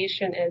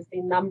communication is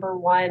the number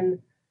one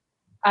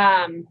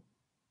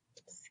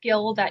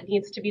skill that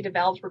needs to be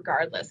developed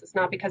regardless. It's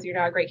not because you're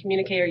not a great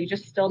communicator. You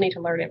just still need to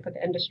learn it for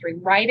the industry.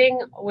 Writing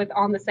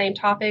on the same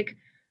topic,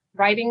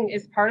 writing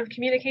is part of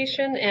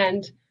communication,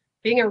 and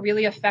being a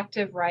really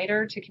effective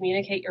writer to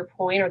communicate your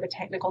point or the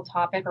technical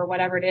topic or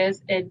whatever it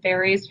is, it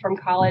varies from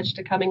college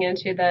to coming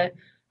into the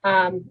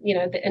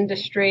the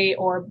industry,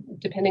 or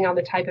depending on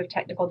the type of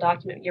technical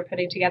document you're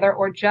putting together,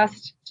 or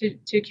just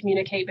to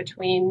communicate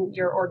between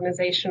your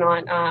organization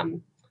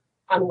on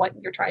what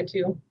you're trying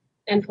to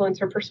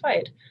influence or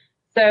persuade.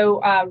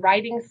 So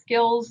writing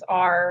skills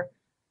are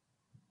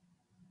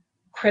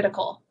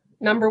critical.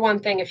 Number one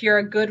thing, if you're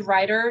a good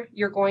writer,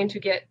 you're going to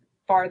get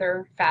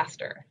farther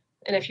faster.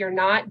 And if you're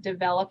not,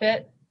 develop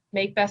it.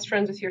 Make best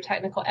friends with your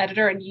technical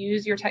editor and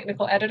use your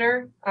technical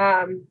editor.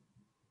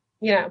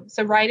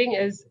 So writing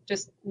is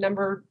just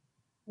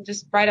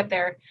right up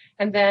there.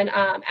 And then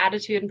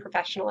attitude and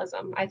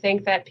professionalism. I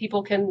think that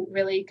people can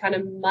really kind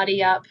of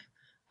muddy up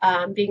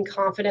being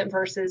confident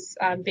versus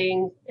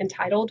being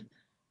entitled.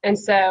 And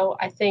so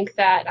I think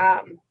that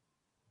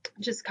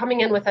just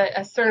coming in with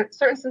a certain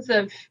sense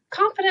of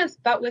confidence,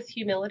 but with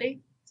humility,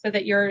 so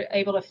that you're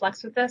able to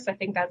flex with this. I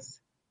think that's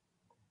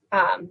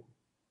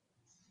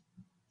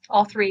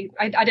all three.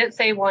 I didn't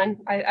say one.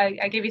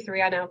 I gave you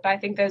three, I know, but I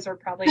think those are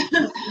probably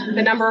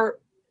the number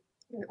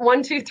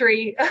 1, 2,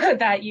 3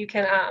 that you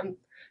can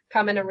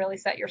come in and really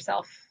set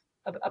yourself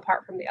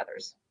apart from the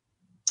others.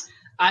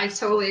 I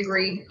totally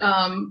agree.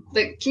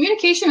 The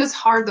communication is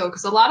hard though,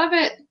 because a lot of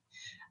it,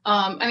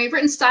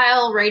 written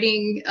style,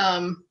 writing,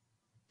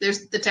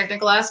 there's the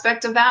technical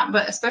aspect of that,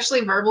 but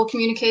especially verbal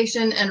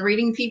communication and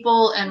reading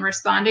people and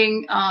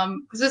responding,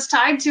 because it's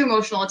tied to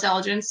emotional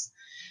intelligence,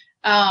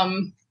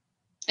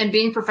 and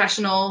being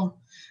professional,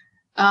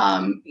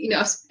 but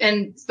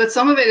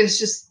some of it is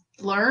just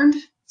learned.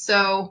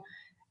 So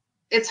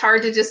it's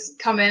hard to just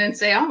come in and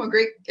say, I'm a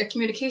great at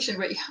communication,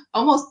 but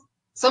almost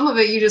some of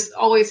it you just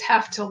always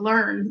have to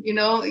learn,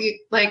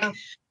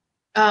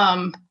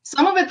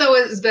 some of it though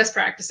is best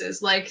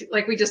practices. Like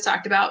we just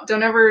talked about,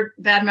 don't ever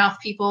badmouth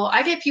people.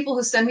 I get people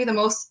who send me the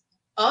most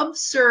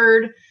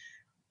absurd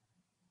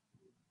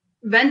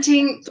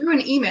venting through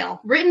an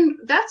email written.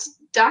 That's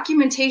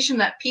documentation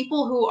that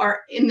people who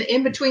are in the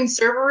in-between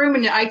server room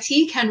and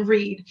IT can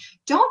read.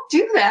 Don't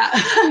do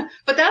that.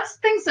 But that's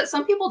things that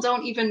some people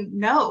don't even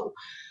know.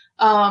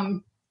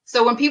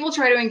 So when people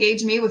try to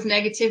engage me with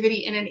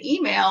negativity in an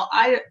email,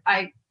 I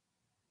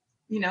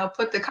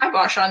put the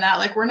kibosh on that.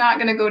 Like, we're not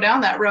going to go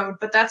down that road.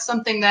 But that's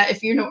something that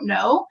if you don't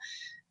know,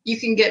 you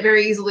can get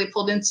very easily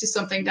pulled into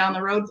something down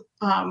the road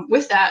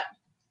with that.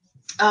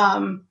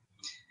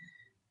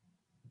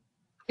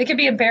 It could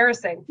be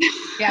embarrassing.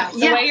 Yeah.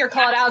 The way you're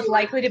called out is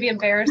likely to be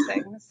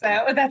embarrassing.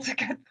 So that's a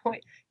good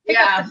point. Pick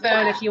up the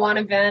phone if you want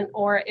to vent,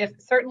 or if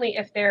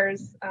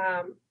there's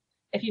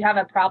if you have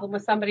a problem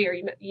with somebody, or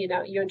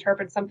you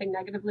interpret something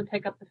negatively,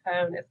 pick up the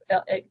phone.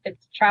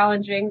 It's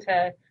challenging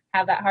to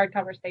have that hard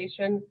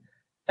conversation,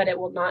 but it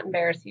will not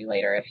embarrass you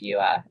later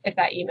if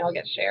that email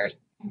gets shared.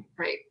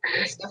 Right.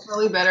 It's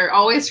definitely better.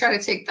 Always try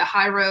to take the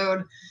high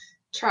road.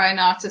 Try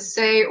not to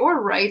say or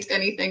write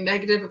anything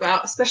negative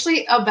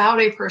especially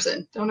about a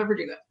person. Don't ever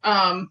do that.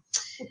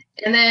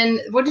 And then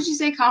what did you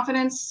say?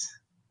 Confidence,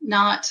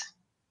 not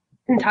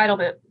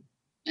entitlement.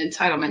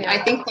 Yeah. I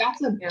think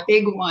that's a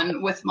big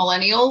one with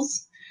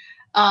millennials.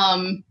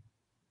 A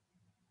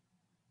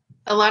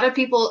lot of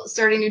people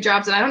starting new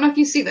jobs, and I don't know if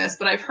you see this,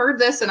 but I've heard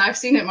this and I've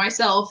seen it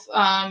myself,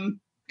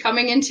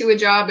 coming into a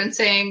job and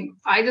saying,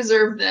 I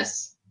deserve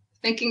this,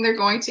 thinking they're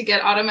going to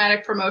get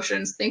automatic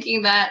promotions,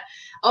 thinking that,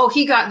 oh,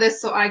 he got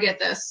this, so I get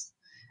this.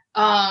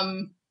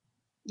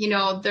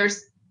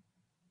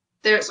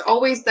 There's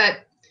always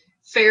that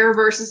fair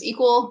versus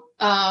equal.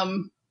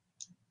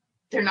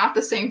 They're not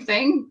the same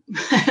thing.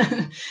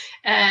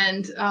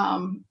 And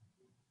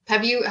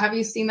have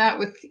you seen that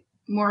with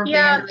more?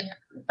 Yeah,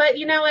 but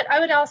you know what? I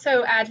would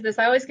also add to this.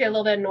 I always get a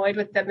little bit annoyed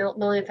with the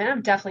millennials, and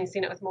I've definitely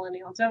seen it with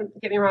millennials. Don't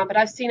get me wrong, but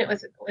I've seen it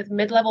with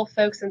mid-level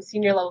folks and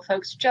senior level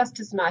folks just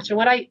as much. And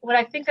what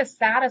I think the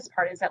saddest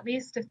part is, at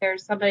least if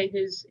there's somebody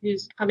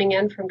who's coming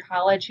in from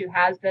college who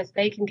has this,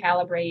 they can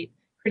calibrate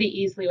pretty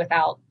easily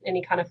without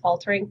any kind of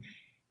faltering.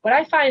 What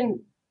I find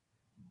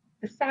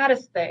the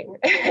saddest thing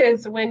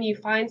is when you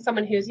find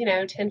someone who's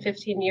 10,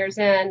 15 years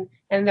in,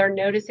 and they're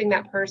noticing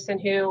that person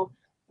who,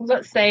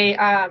 let's say,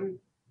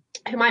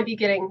 who might be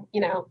getting,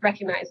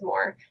 recognized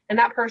more. And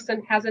that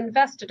person has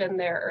invested in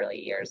their early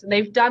years, and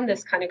they've done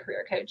this kind of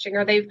career coaching,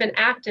 or they've been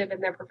active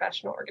in their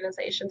professional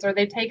organizations, or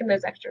they've taken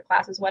those extra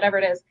classes, whatever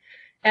it is.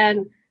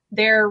 And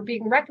they're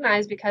being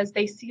recognized because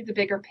they see the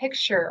bigger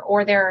picture,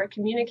 or they're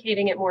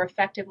communicating it more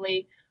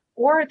effectively,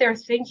 or they're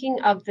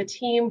thinking of the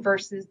team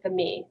versus the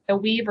me, the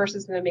we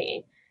versus the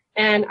me.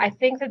 And I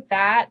think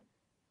that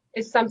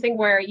is something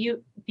where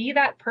you be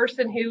that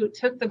person who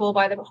took the bull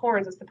by the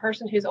horns. It's the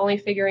person who's only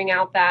figuring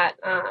out that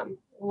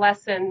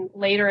lesson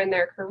later in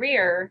their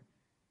career.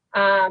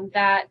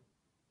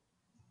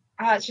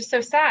 It's just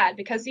so sad,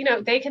 because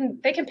they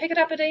can pick it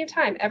up at any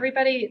time.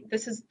 Everybody,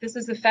 this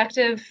is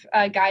effective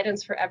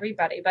guidance for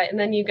everybody. And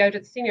then you go to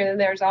the senior, and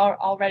there's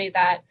already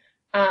that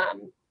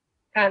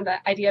kind of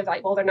the idea of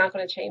like, well, they're not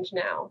going to change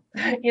now,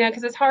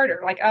 because it's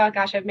harder. Like, oh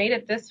gosh, I've made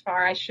it this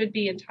far. I should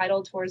be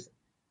entitled towards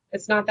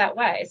It's not that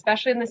way,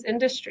 especially in this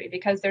industry,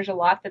 because there's a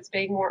lot that's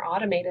being more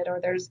automated, or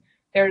there's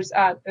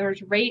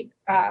rate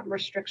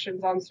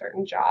restrictions on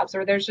certain jobs,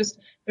 or there's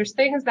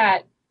things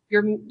that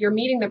you're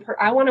meeting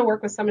I want to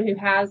work with someone who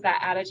has that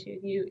attitude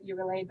you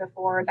relayed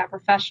before, that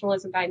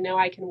professionalism that I know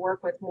I can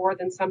work with, more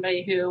than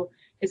somebody who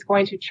is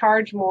going to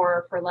charge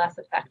more for less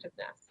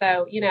effectiveness.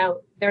 So,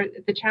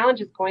 the challenge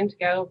is going to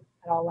go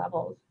at all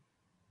levels.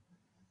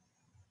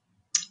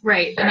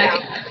 Right. And I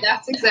think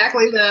that's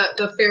exactly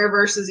the fair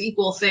versus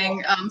equal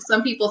thing.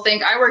 Some people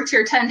think I worked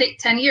here 10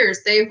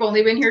 years. They've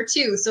only been here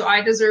 2, so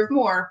I deserve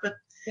more. But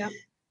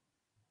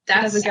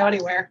that doesn't go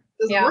anywhere.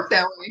 It doesn't work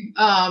that way.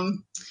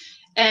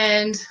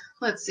 And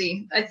let's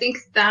see. I think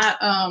that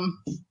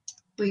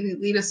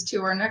lead us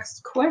to our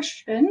next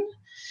question.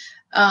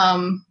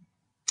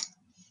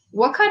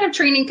 What kind of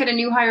training can a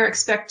new hire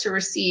expect to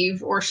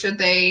receive, or should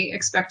they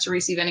expect to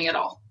receive any at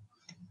all?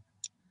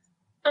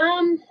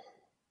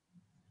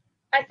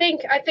 I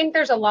think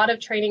there's a lot of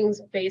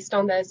trainings based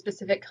on the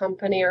specific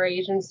company or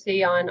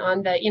agency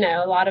on the,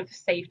 a lot of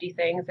safety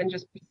things and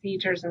just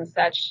procedures and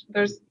such.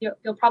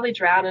 You'll probably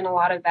drown in a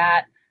lot of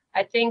that.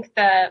 I think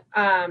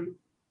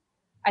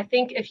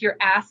if you're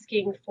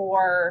asking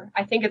for,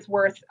 I think it's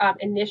worth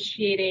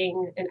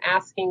initiating and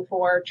asking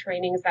for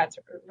trainings that's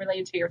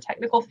related to your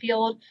technical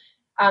field,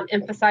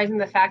 emphasizing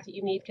the fact that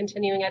you need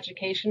continuing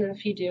education. And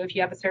if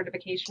you have a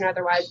certification or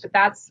otherwise, but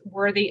that's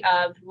worthy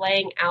of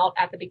laying out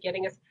at the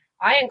beginning.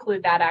 I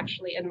include that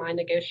actually in my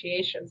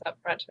negotiations up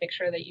front to make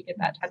sure that you get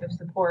that type of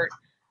support.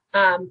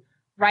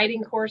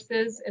 Writing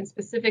courses, and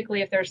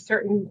specifically if there's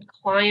certain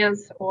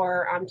clients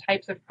or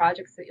types of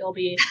projects that you'll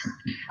be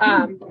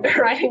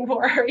writing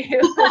for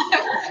you.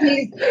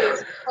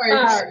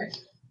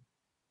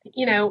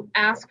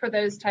 Ask for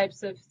those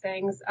types of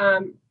things.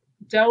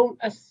 Don't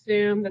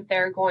assume that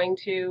they're going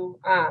to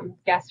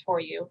guess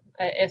for you,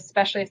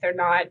 especially if they're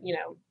not,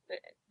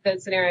 the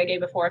scenario I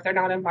gave before, if they're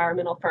not an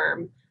environmental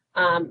firm.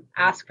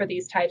 Ask for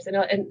these types,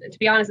 and to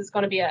be honest, it's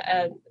going to be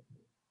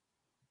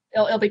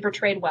it'll be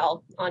portrayed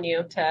well on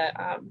you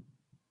to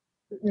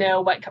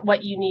know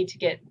what you need to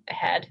get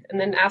ahead, and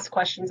then ask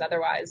questions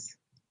otherwise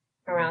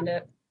around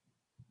it.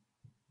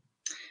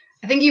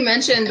 I think you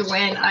mentioned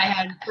when I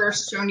had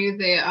first shown you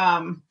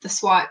the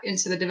SWOT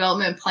into the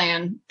development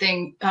plan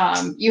thing,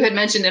 you had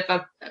mentioned if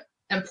a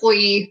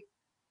employee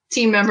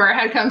team member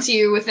had come to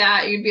you with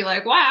that, you'd be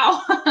like,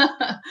 wow.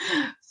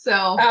 So.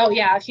 Oh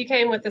yeah, if you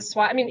came with the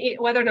SWOT, I mean,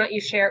 whether or not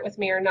you share it with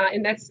me or not,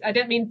 and I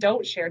didn't mean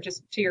don't share,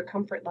 just to your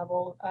comfort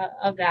level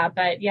of that.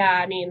 But yeah,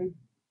 I mean,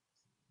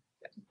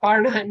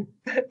 bar none,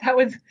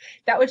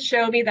 that would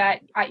show me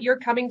that you're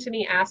coming to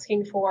me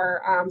asking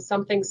for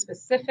something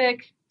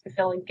specific, to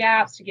fill in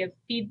gaps, to give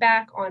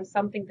feedback on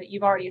something that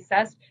you've already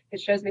assessed. It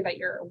shows me that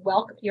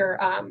you're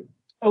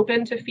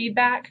open to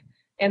feedback,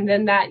 and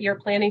then that you're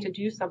planning to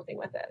do something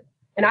with it.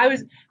 And I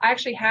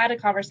actually had a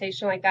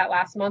conversation like that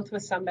last month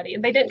with somebody,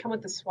 and they didn't come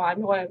with the SWOT.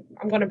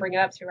 I'm going to bring it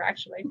up to her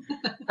actually,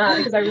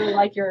 because I really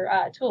like your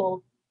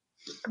tool.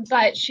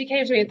 But she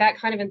came to me with that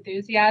kind of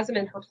enthusiasm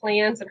and her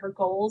plans and her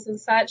goals and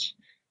such.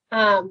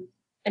 And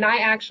I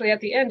actually, at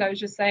the end, I was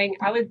just saying,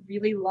 I would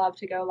really love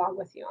to go along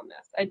with you on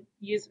this. I'd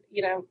use,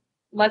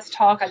 let's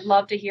talk. I'd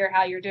love to hear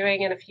how you're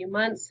doing in a few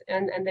months,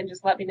 and then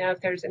just let me know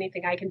if there's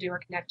anything I can do or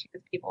connect you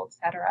with people, et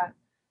cetera,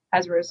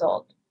 as a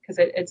result.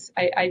 Because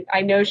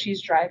I know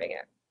she's driving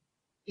it.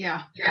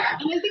 Yeah.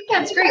 And I think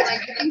that's great.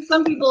 Like, I think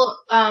some people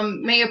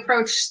may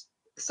approach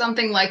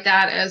something like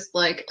that as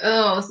like,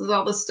 oh, this is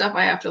all the stuff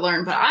I have to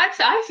learn. But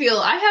I feel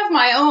I have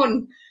my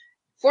own,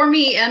 for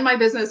me and my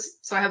business.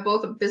 So I have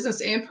both a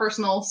business and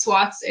personal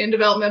SWOTs and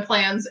development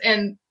plans.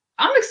 And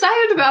I'm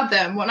excited about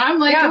them. When I'm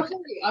like, okay,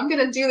 I'm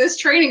going to do this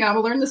training, I'm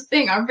going to learn this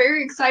thing, I'm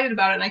very excited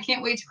about it. And I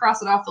can't wait to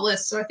cross it off the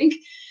list. So I think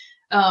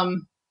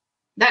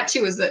that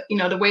too is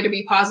the way to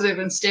be positive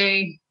and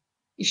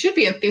you should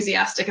be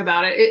enthusiastic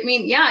about it. I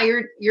mean, yeah,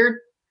 you're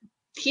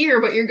here,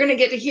 but you're going to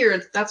get to hear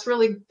it. That's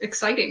really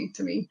exciting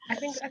to me. I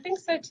think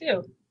so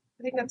too.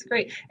 I think that's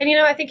great. And,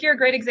 I think you're a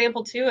great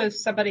example too of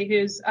somebody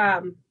who's,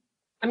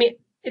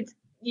 it's,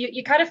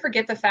 you kind of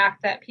forget the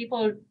fact that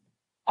people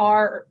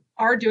are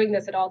doing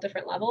this at all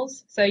different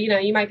levels. So,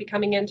 you might be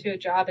coming into a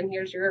job and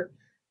here's your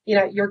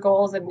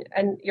goals,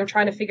 and you're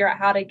trying to figure out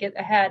how to get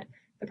ahead.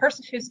 The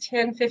person who's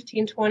 10,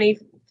 15, 20,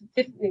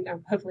 50,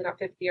 hopefully not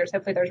 50 years,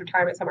 hopefully there's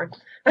retirement somewhere.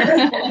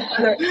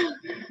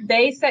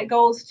 They set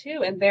goals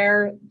too, and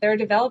they're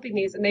developing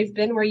these, and they've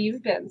been where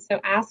you've been. So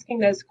asking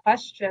those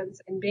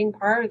questions and being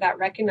part of that,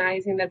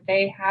 recognizing that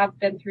they have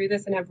been through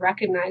this and have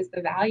recognized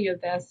the value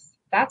of this,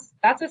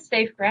 that's a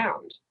safe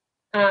ground.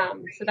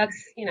 So that's,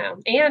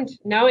 and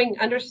knowing,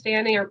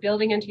 understanding, or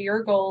building into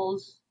your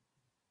goals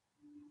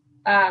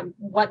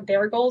what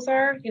their goals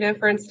are.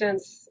 For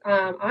instance,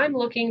 I'm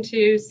looking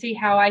to see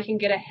how I can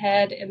get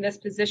ahead in this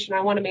position. I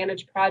want to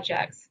manage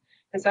projects.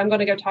 And so I'm going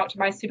to go talk to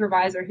my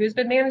supervisor who's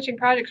been managing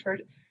projects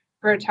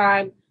for a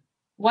time.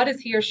 What does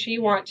he or she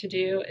want to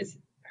do? Is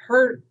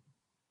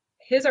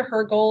his or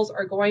her goals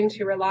are going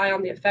to rely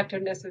on the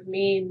effectiveness of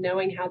me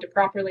knowing how to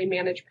properly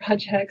manage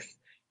projects,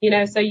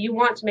 So you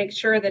want to make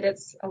sure that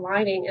it's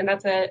aligning, and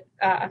that's a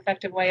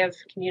effective way of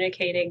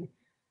communicating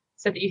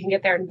so that you can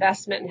get their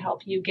investment and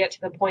help you get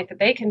to the point that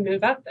they can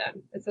move up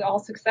then. It's all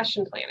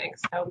succession planning.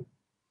 So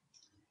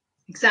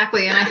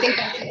exactly. And I think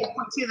that's a good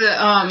point too,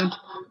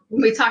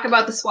 when we talk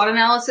about the SWOT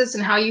analysis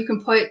and how you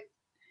can put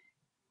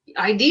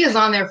ideas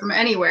on there from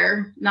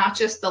anywhere, not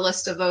just the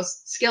list of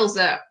those skills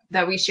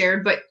that we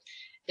shared, but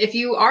if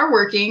you are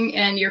working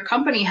and your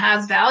company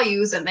has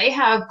values and they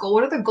have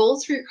what are the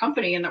goals for your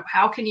company, and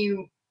how can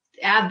you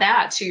add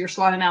that to your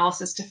SWOT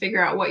analysis to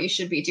figure out what you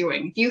should be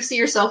doing? If you see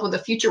yourself with a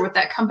future with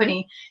that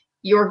company,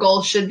 your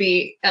goals should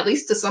be, at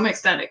least to some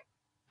extent,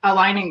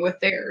 aligning with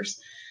theirs.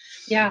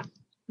 Yeah,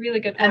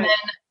 really good point. And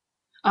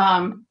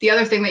then the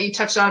other thing that you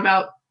touched on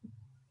about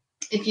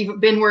if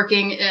you've been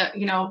working,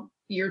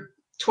 you're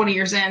 20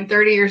 years in,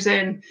 30 years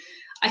in,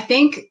 I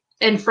think,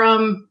 and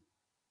from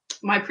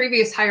my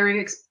previous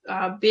hiring,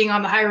 being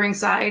on the hiring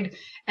side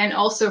and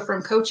also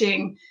from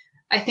coaching,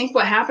 I think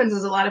what happens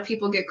is a lot of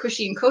people get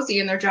cushy and cozy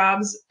in their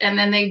jobs, and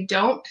then they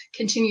don't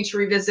continue to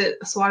revisit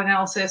a SWOT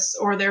analysis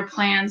or their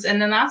plans. And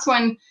then that's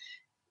when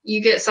you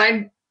get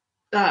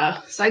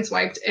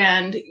sideswiped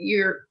and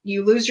you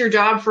lose your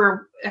job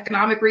for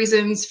economic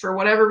reasons, for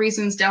whatever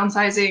reasons,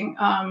 downsizing.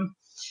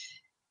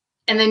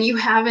 And then you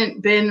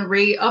haven't been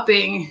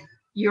re-upping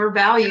your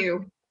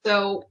value.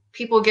 So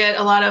people get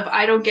a lot of,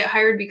 I don't get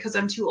hired because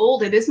I'm too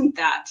old. It isn't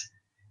that.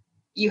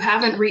 You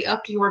haven't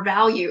re-upped your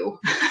value.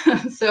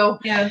 So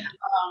yeah.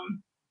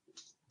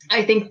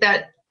 I think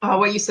that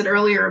what you said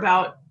earlier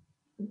about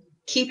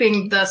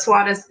keeping the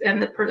SWOT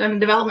and the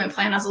development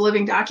plan as a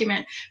living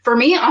document. For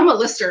me, I'm a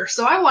lister,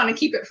 so I want to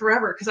keep it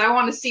forever because I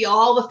want to see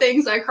all the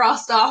things I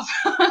crossed off.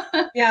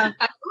 Yeah.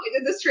 I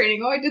did this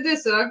training. I did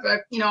this. And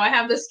I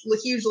have this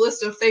huge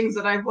list of things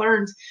that I've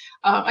learned.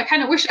 I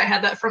kind of wish I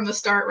had that from the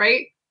start,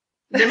 right?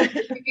 Then we'd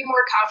be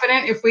more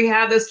confident if we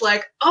had this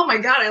oh my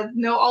God, I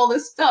know all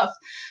this stuff.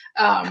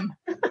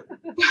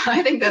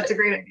 I think that's a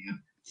great idea.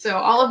 So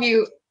all of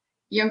you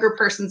younger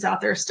persons out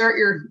there, start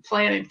your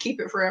plan and keep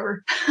it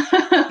forever.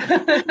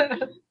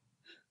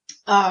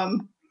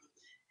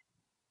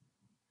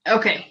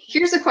 Okay,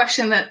 here's a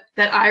question that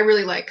I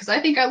really like, because I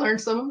think I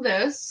learned some of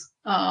this,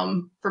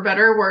 for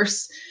better or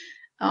worse,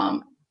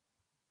 on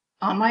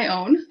my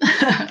own.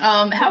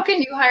 How can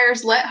new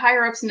hires let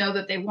higher ups know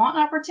that they want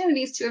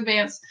opportunities to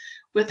advance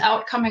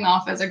without coming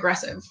off as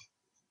aggressive?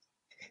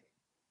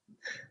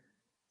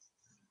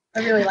 I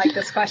really like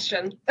this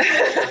question.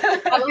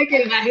 I like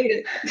it and I hate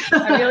it.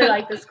 I really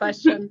like this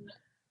question.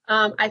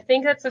 I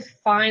think that's a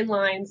fine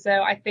line.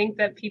 So I think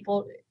that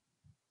people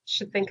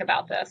should think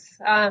about this.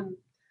 I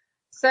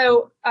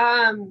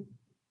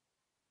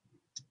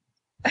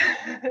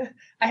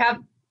have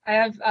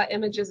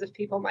images of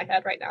people in my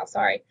head right now.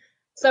 Sorry.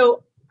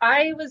 So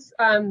I was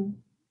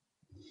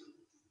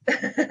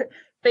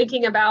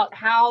thinking about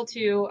how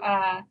to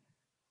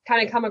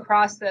kind of come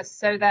across this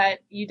so that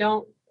you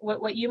don't,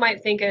 what you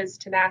might think is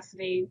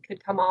tenacity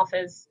could come off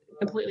as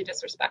completely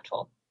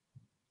disrespectful.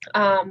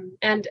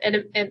 And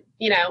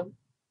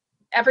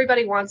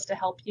everybody wants to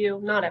help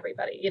you. Not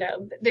everybody,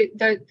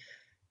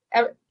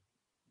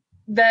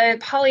 the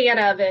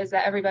Pollyanna of it is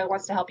that everybody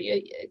wants to help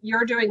you.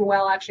 You're doing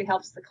well actually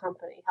helps the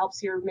company,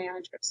 helps your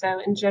manager.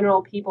 So in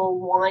general, people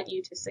want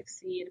you to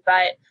succeed,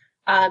 but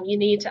you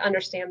need to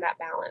understand that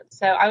balance.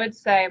 So I would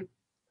say,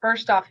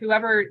 first off,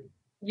 whoever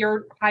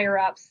your higher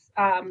ups,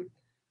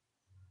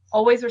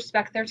 always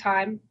respect their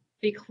time.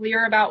 Be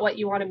clear about what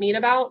you want to meet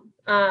about.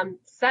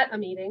 Set a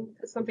meeting,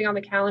 put something on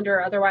the calendar,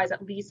 or otherwise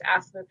at least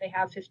ask them if they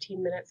have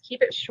 15 minutes.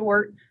 Keep it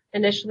short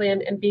initially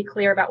and be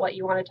clear about what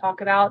you want to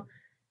talk about.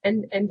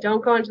 And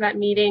don't go into that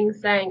meeting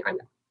saying,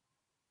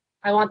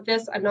 I want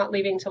this, I'm not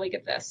leaving until we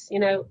get this.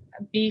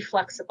 Be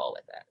flexible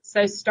with it.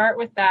 So start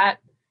with that.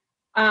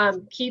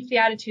 Keep the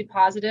attitude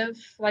positive,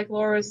 like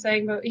Laura was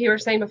saying, you were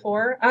saying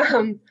before.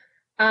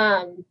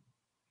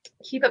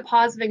 Keep it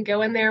positive and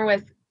go in there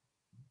with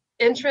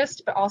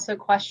interest, but also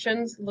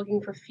questions,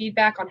 looking for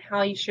feedback on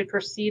how you should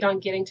proceed on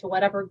getting to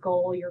whatever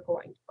goal you're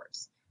going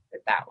towards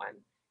with that one.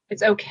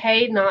 It's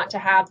okay not to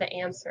have the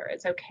answer.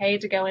 It's okay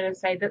to go in and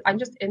say that I'm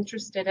just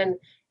interested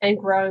in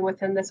growing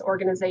within this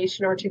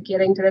organization, or to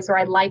getting to this, or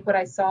I like what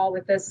I saw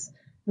with this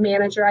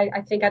manager.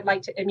 I think I'd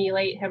like to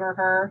emulate him or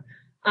her.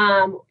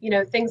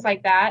 Things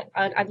like that.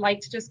 I'd like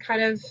to just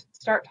kind of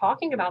start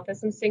talking about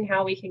this and seeing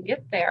how we can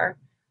get there.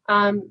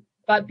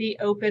 But be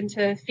open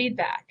to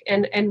feedback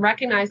and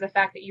recognize the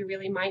fact that you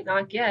really might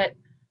not get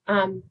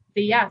the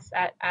yes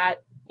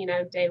at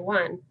day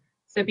one.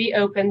 So be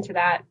open to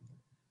that.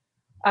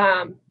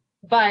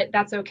 But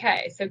that's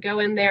okay. So go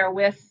in there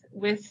with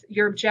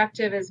your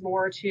objective is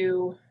more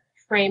to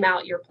frame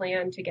out your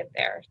plan to get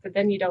there. So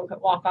then you don't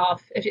walk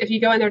off. If you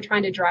go in there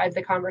trying to drive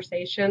the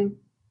conversation,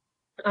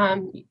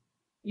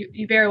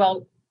 you're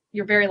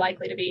very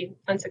likely to be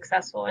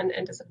unsuccessful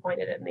and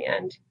disappointed in the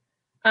end.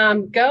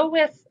 Go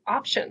with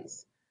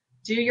options.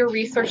 Do your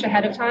research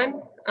ahead of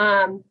time.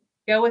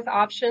 Go with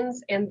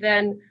options, and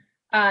then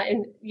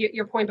and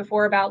your point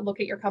before about look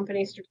at your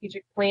company's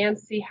strategic plan,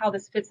 see how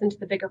this fits into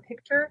the bigger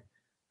picture.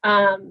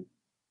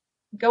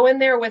 go in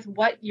there with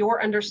what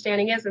your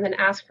understanding is, and then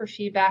ask for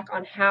feedback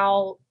on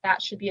how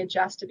that should be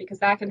adjusted, because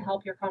that can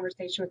help your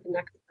conversation with the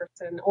next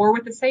person or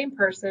with the same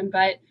person.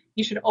 But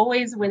you should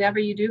always, whenever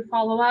you do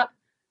follow up,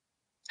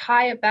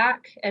 tie it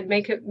back and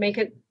make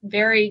it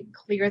very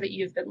clear that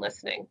you've been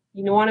listening.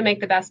 You want to make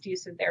the best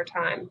use of their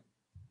time.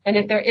 And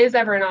if there is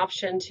ever an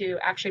option to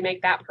actually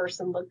make that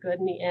person look good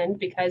in the end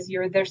because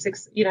you're their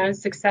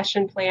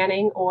succession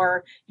planning,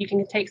 or you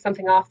can take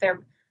something off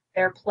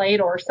their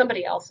plate or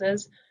somebody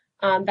else's,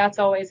 that's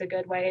always a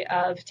good way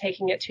of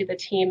taking it to the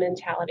team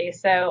mentality.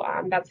 So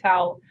that's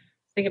how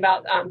think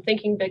about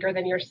thinking bigger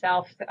than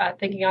yourself,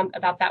 thinking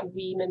about that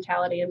we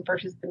mentality and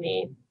versus the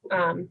me.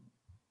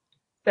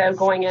 So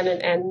going in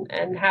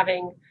and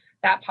having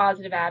that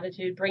positive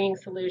attitude, bringing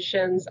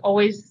solutions,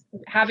 always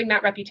having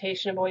that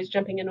reputation of always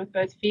jumping in with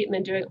both feet, and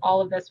then doing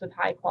all of this with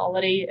high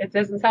quality.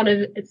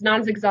 It's not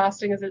as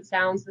exhausting as it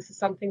sounds. This is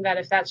something that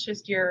if that's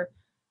just your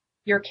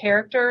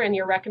character and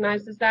you're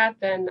recognized as that,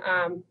 then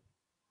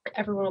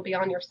everyone will be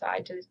on your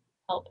side to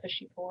help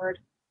push you forward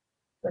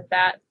with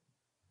that.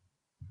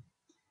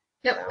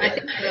 Yep, I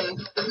think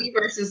the we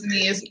versus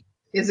me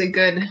is a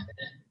good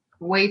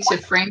way to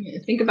frame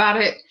it, think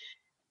about it.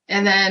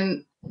 And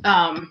then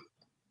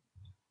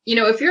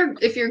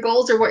if your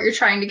goals or what you're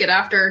trying to get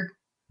after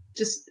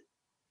just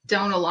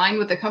don't align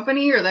with the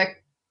company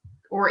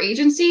or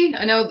agency.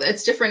 I know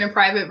it's different in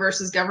private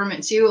versus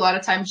government too. A lot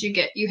of times you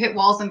hit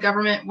walls in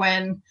government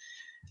when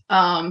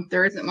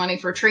there isn't money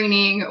for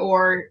training,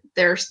 or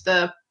there's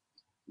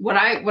what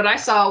I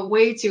saw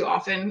way too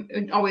often,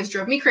 it always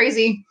drove me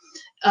crazy.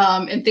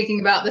 And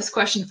thinking about this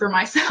question for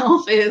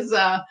myself is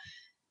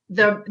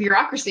the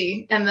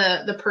bureaucracy and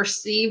the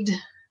perceived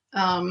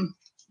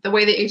the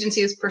way the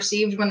agency is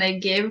perceived when they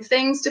give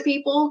things to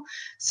people.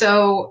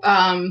 So,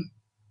 and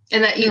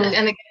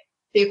the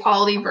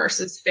equality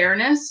versus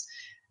fairness.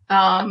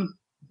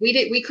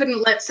 We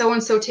couldn't let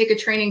so-and-so take a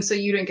training, so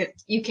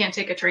you can't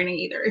take a training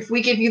either. If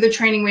we give you the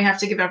training, we have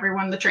to give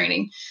everyone the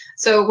training.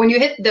 So when you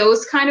hit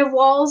those kind of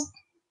walls,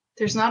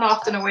 there's not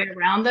often a way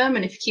around them.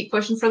 And if you keep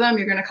pushing for them,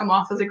 you're going to come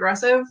off as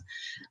aggressive.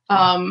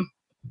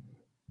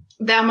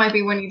 That might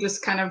be when you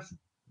just kind of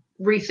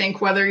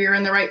rethink whether you're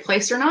in the right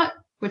place or not,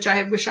 which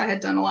I wish I had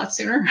done a lot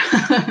sooner.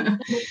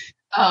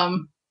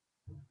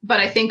 But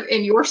I think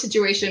in your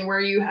situation where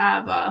you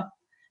have a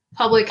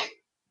public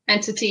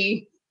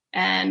entity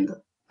and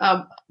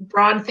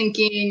broad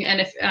thinking,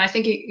 and I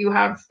think you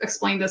have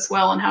explained this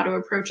well on how to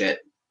approach it.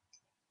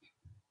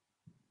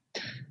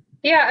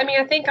 Yeah, I mean,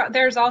 I think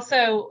there's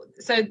also,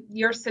 so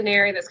your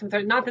scenario that's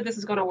concerned, not that this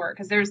is going to work,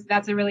 because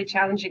that's a really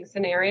challenging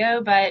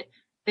scenario, but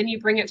then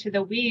you bring it to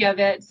the we of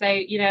it,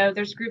 say,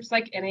 there's groups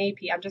like NAP.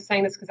 I'm just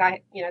saying this because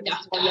this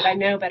is one that I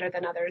know better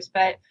than others,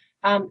 but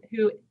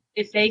who,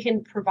 if they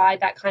can provide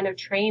that kind of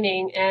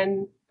training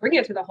and bring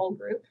it to the whole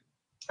group,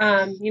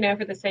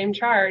 for the same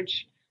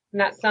charge,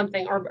 and that's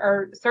something,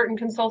 or certain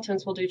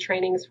consultants will do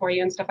trainings for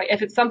you and stuff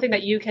if it's something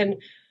that you can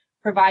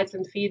provide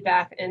some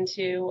feedback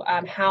into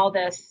how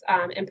this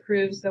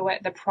improves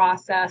the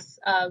process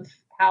of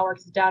how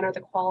it's done, or the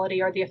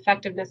quality or the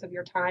effectiveness of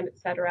your time, et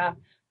cetera,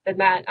 then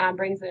that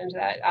brings it into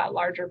that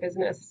larger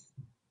business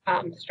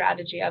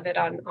strategy of it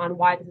on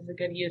why this is a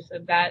good use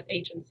of that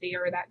agency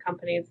or that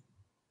company's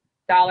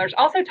dollars.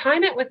 Also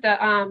time it with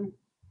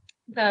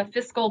the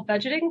fiscal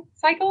budgeting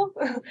cycle.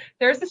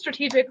 There's a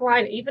strategic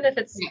line, even if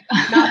it's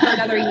not for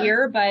another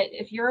year, but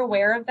if you're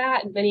aware of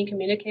that and then you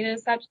communicate it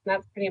as such,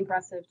 that's pretty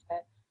impressive to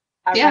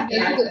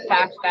recognize the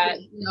fact that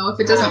if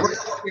it doesn't work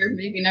this year,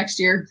 maybe next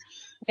year.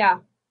 Yeah.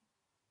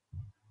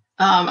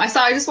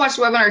 I just watched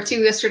a webinar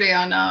too yesterday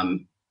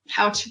on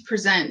how to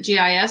present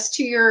GIS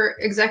to your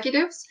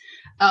executives.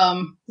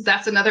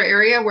 That's another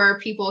area where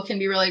people can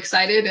be really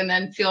excited and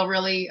then feel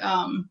really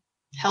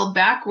held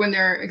back when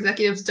their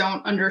executives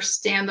don't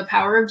understand the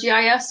power of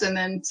GIS. And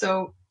then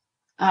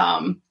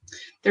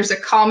there's a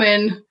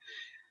common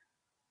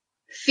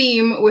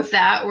theme with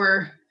that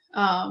where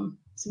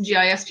some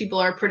GIS people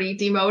are pretty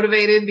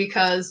demotivated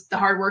because the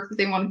hard work that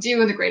they want to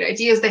do and the great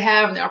ideas they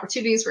have and the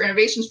opportunities for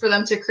innovations for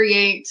them to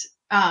create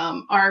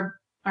are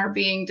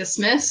being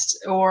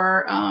dismissed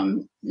or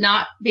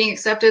not being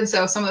accepted.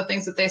 So some of the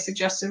things that they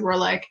suggested were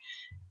like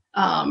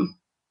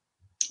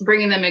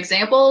bringing them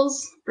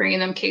examples, bringing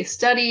them case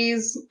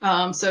studies.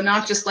 So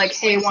not just like,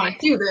 hey, I want to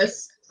do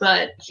this,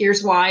 but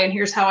here's why and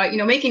here's how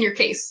making your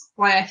case,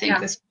 why I think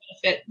this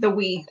will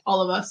benefit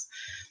all of us.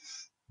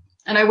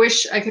 And I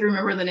wish I could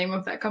remember the name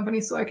of that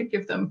company so I could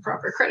give them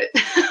proper credit.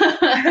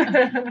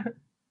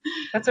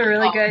 That's a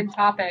really good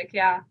topic.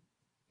 Yeah.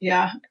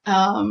 Yeah.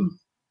 And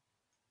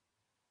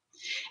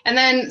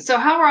then, so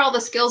how are all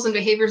the skills and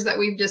behaviors that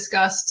we've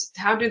discussed,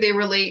 how do they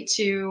relate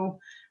to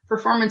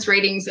performance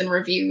ratings and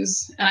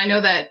reviews? And I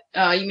know that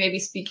you may be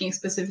speaking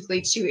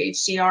specifically to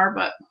HDR,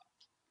 but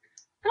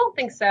I don't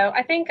think so.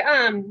 I think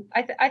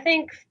I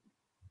think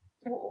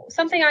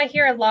something I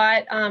hear a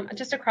lot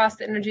just across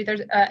the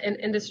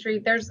industry,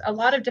 there's a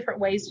lot of different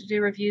ways to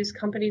do reviews.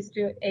 Companies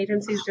do it,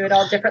 agencies do it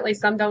all differently.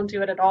 Some don't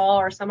do it at all,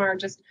 or some are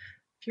just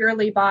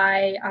purely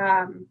by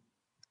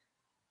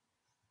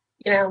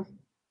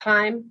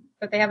time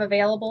that they have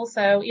available.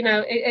 So,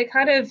 it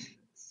kind of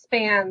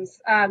spans.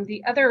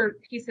 The other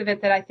piece of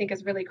it that I think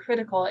is really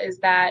critical is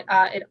that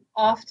it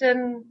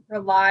often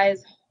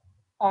relies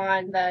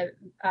on the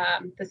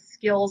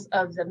skills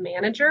of the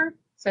manager,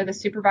 so the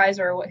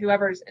supervisor or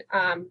whoever's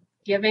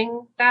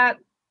giving that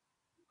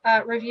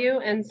review.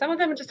 And some of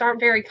them just aren't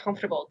very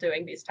comfortable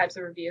doing these types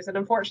of reviews. And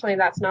unfortunately,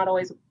 that's not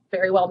always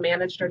very well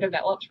managed or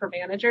developed for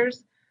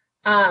managers.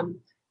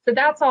 So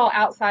that's all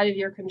outside of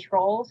your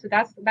control. So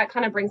that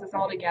kind of brings us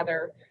all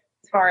together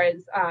as far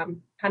as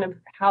kind of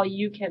how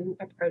you can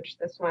approach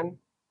this one.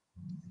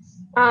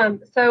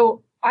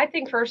 So I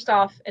think first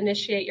off,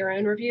 initiate your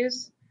own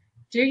reviews.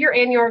 Do your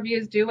annual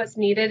reviews, do what's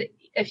needed.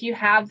 If you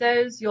have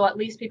those, you'll at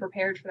least be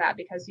prepared for that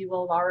because you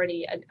will have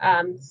already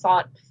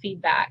sought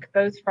feedback,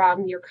 both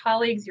from your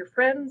colleagues, your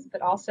friends,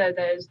 but also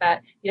those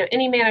that,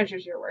 any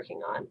managers you're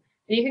working on.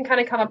 And you can kind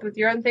of come up with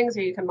your own things,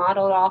 or you can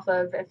model it off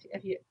of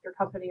if your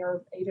company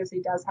or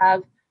agency does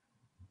have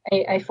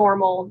a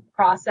formal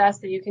process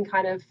that you can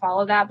kind of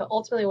follow that. But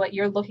ultimately what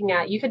you're looking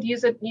at, you could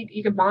use it,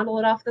 you could model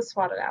it off the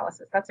SWOT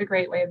analysis. That's a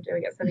great way of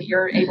doing it so that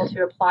you're able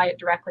to apply it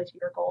directly to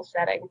your goal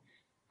setting.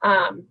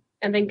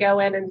 And then go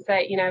in and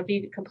say,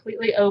 be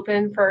completely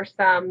open for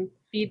some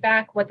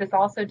feedback. What this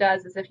also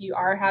does is if you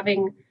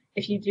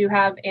do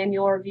have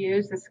annual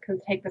reviews, this can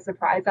take the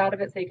surprise out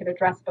of it so you can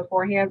address it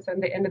beforehand. So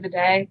at the end of the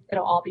day,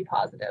 it'll all be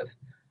positive.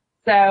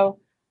 So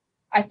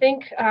I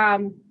think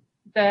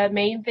the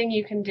main thing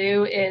you can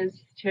do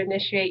is to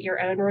initiate your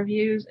own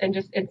reviews, and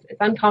just it's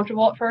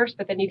uncomfortable at first,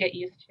 but then you get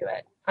used to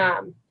it.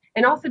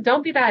 And also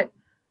don't be that,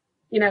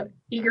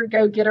 eager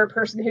go-getter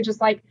person who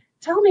just like,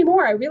 tell me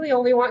more. I really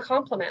only want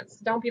compliments.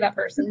 Don't be that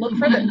person. Look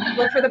for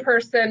the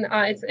person.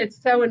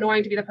 It's so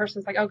annoying to be the person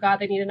who's like, oh God,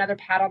 they need another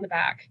pat on the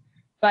back.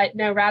 But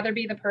no, rather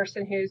be the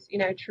person who's,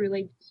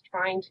 truly just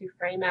trying to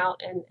frame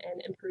out and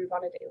improve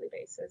on a daily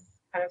basis,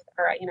 kind of,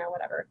 or,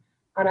 whatever,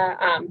 on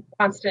a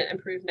constant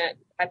improvement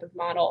type of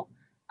model.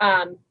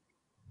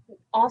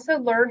 Also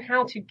learn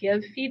how to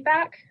give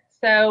feedback.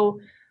 So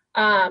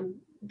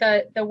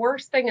the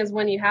worst thing is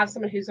when you have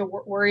someone who's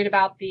worried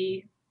about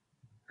the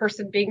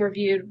person being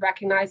reviewed,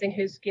 recognizing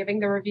who's giving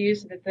the review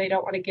so that they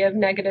don't want to give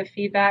negative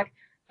feedback.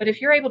 But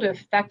if you're able to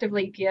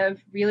effectively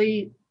give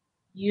really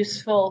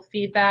useful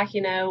feedback,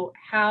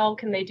 how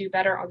can they do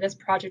better on this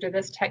project or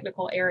this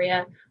technical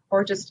area,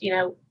 or just,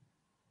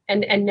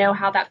 and know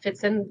how that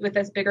fits in with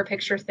this bigger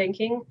picture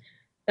thinking,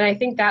 then I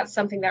think that's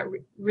something that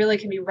really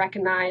can be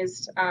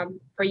recognized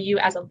for you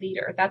as a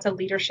leader. That's a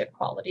leadership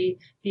quality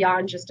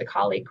beyond just a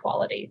colleague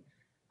quality.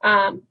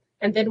 And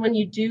then when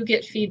you do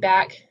get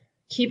feedback,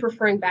 keep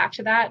referring back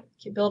to that,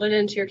 build it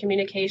into your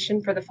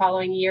communication for the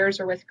following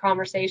years, or with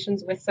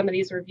conversations with some of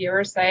these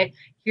reviewers. Say,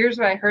 here's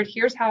what I heard,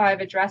 here's how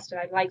I've addressed it.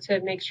 I'd like to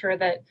make sure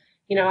that,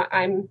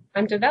 I'm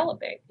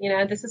developing.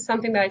 This is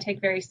something that I take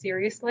very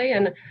seriously,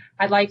 and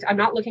I'm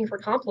not looking for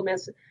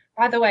compliments.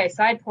 By the way,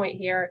 side point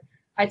here,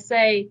 I'd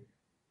say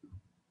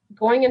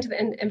going into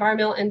the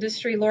environmental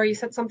industry, Laura, you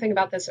said something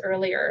about this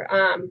earlier.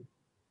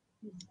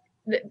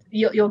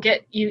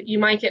 You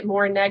might get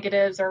more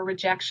negatives or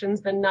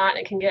rejections than not.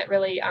 It can get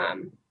really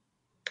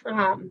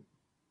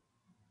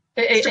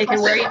it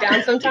can wear you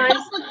down sometimes.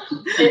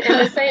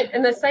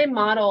 in the same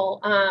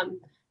model,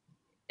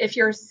 if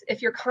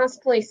you're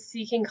constantly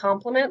seeking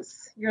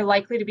compliments, you're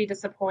likely to be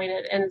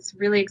disappointed, and it's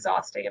really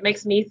exhausting. It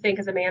makes me think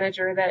as a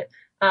manager that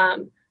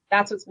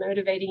that's what's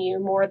motivating you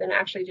more than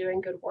actually doing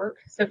good work.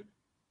 So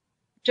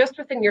just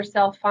within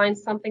yourself, find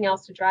something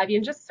else to drive you,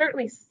 and just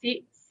certainly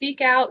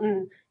seek out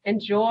and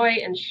enjoy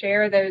and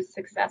share those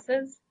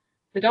successes.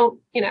 So don't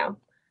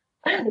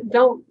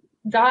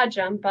dodge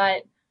them,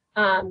 but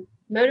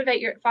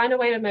find a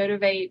way to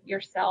motivate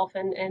yourself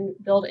and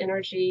build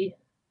energy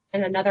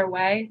in another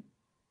way,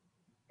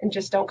 and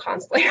just don't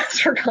constantly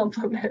ask for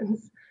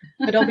compliments.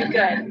 But it'll be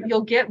good.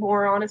 You'll get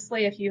more,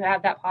 honestly, if you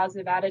have that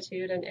positive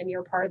attitude and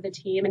you're part of the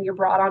team and you're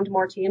brought onto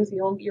more teams.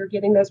 You're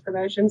getting those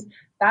promotions.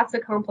 That's a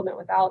compliment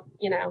without,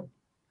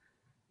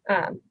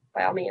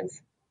 by all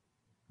means.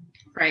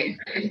 Right.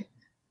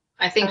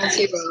 I think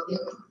too.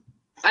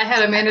 I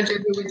had a manager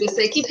who would just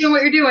say, "Keep doing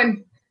what you're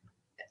doing."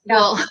 Yeah.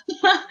 Well,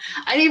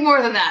 I need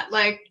more than that.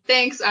 Like,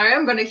 thanks. I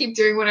am going to keep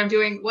doing what I'm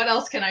doing. What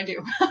else can I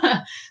do?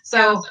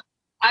 So. Yeah.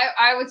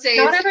 I would say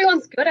not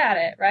everyone's good at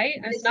it, right?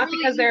 It's not really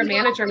because they're a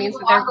manager means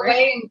that they're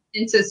great.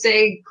 And to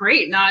say,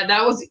 great,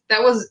 that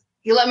was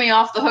you let me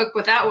off the hook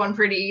with that one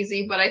pretty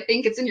easy. But I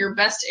think it's in your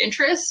best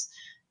interest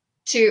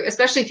to,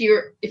 especially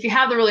if you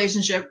have the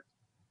relationship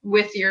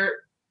with your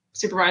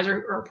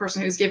supervisor or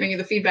person who's giving you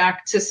the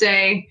feedback, to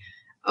say,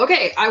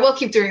 okay, I will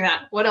keep doing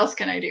that. What else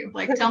can I do?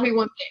 Like, tell me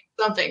one thing,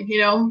 something,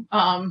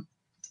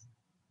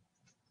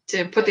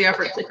 to put the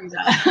effort to do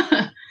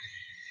that.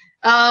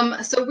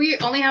 So we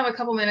only have a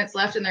couple minutes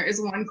left, and there is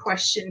one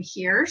question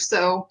here.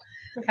 So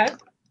okay,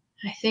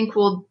 I think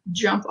we'll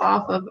jump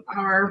off of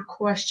our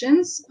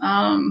questions.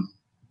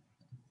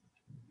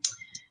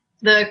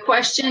 The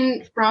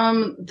question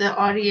from the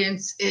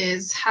audience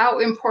is, how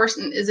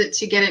important is it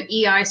to get an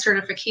EI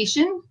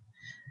certification?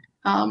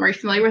 Are you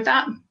familiar with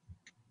that?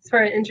 It's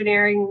for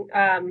engineering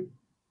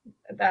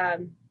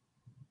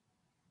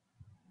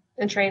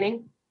in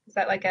training. Is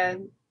that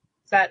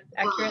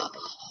accurate?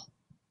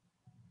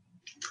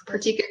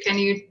 Pratika, can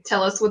you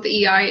tell us what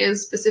the EI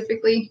is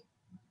specifically?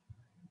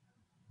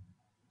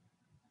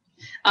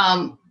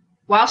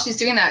 While she's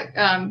doing that,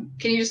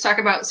 can you just talk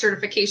about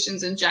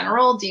certifications in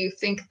general? Do you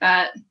think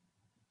that?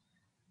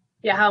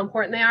 Yeah, how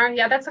important they are?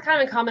 Yeah, that's a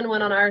kind of a common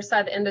one on our side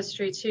of the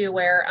industry too,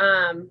 where,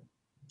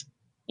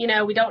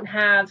 we don't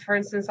have, for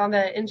instance, on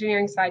the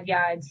engineering side,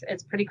 yeah,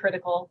 it's pretty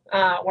critical.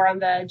 Or on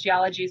the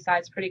geology side,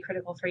 it's pretty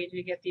critical for you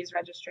to get these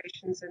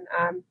registrations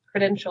and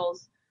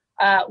credentials.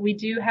 We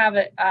do have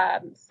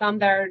some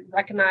that are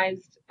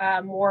recognized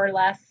more or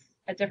less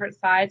at different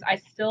sides. I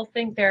still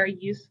think they're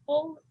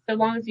useful so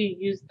long as you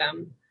use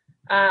them.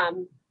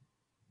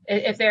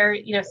 If they're,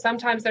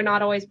 sometimes they're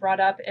not always brought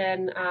up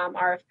in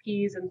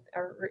RFPs and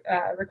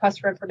requests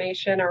for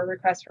information or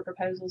requests for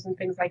proposals and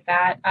things like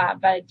that,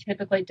 but it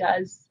typically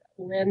does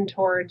lend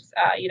towards,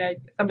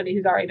 somebody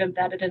who's already been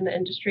vetted in the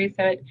industry.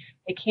 So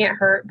it can't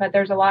hurt, but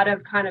there's a lot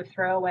of kind of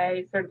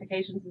throwaway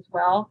certifications as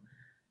well.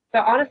 So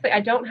honestly,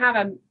 I don't have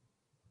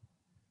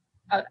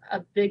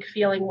a big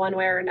feeling one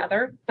way or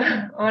another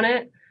on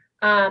it.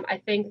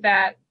 I think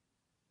that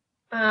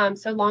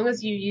so long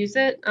as you use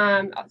it,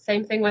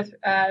 same thing with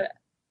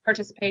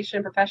participation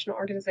in professional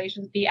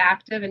organizations, be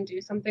active and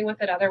do something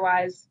with it.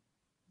 Otherwise,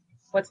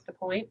 what's the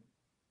point?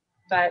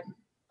 But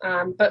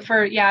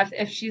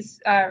if she's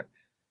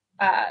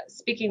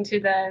speaking to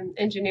the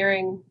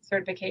engineering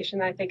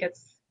certification, I think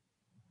it's,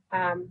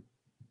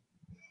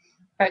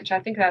 which I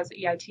think that was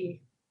EIT.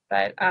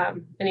 But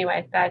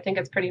anyway, I think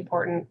it's pretty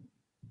important.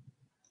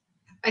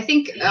 I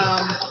think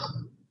I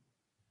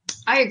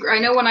agree. I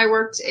know when I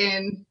worked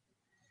in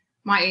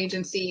my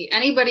agency,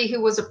 anybody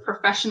who was a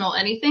professional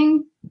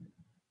anything,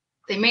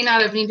 they may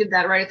not have needed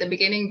that right at the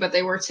beginning, but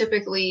they were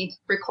typically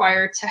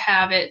required to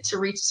have it to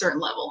reach a certain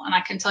level. And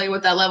I can tell you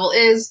what that level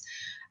is.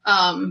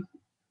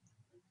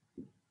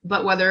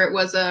 But whether it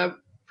was a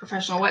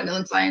professional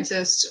wetland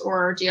scientist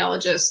or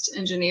geologist,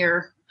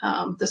 engineer,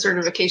 the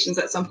certifications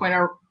at some point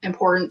are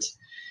important.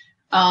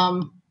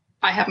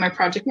 I have my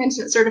project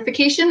management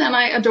certification and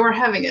I adore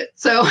having it.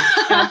 So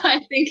yeah.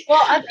 I think,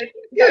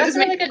 that's a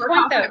really good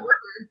point though.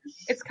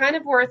 It's kind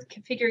of worth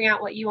figuring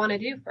out what you want to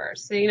do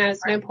first. So,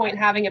 it's no point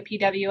having a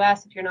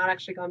PWS if you're not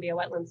actually going to be a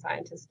wetland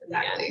scientist in the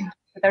end.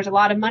 But there's a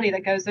lot of money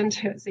that goes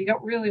into it. So you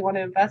don't really want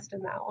to invest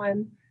in that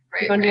one.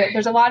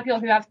 There's a lot of people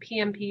who have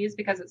PMPs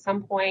because at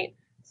some point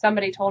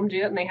somebody told them to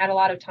do it and they had a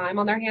lot of time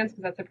on their hands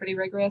because that's a pretty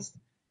rigorous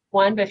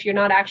one. But if you're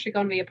not actually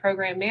going to be a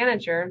program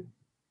manager,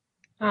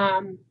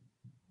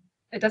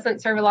 it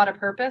doesn't serve a lot of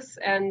purpose,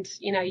 and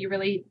you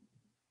really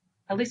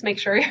at least make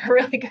sure you're a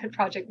really good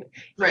project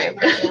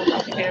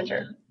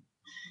manager.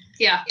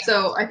 Yeah,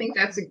 so I think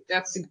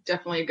that's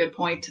definitely a good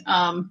point.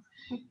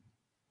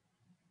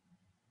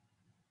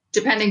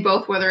 Depending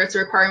both whether it's a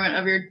requirement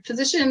of your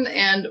position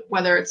and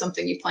whether it's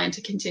something you plan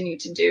to continue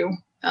to do.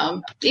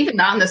 Even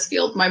not in this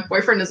field, my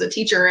boyfriend is a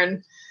teacher,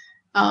 and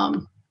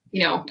he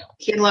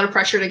had a lot of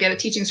pressure to get a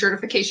teaching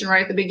certification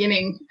right at the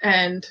beginning,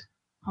 and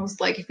I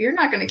was like, if you're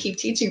not going to keep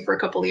teaching for a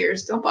couple of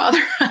years, don't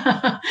bother.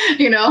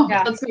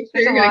 Yeah, let's make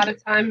sure there's a lot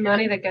of time,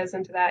 money that goes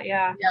into that.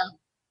 Yeah.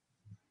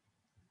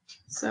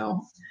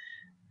 So,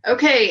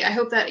 okay, I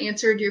hope that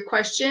answered your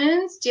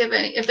questions. Do you have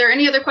any? If there are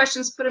any other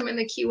questions, put them in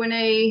the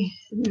Q&A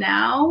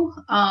now.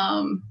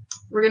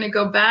 We're going to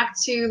go back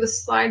to the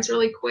slides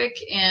really quick,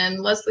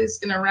 and Leslie's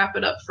going to wrap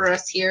it up for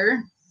us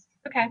here.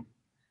 Okay.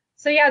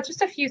 So yeah,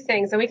 just a few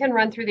things, and we can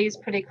run through these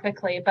pretty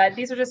quickly. But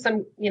these are just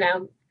some,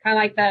 kind of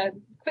like the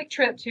quick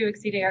trip to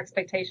exceeding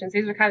expectations.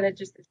 These are kind of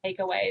just the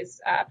takeaways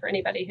for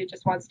anybody who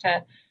just wants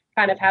to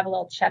kind of have a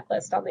little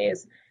checklist on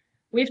these.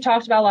 We've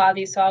talked about a lot of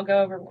these, so I'll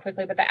go over them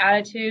quickly, but the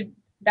attitude,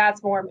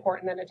 that's more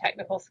important than a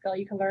technical skill.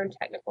 You can learn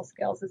technical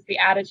skills. It's the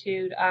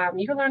attitude.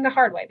 You can learn the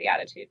hard way, the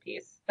attitude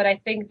piece. But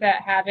I think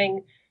that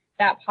having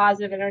that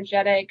positive,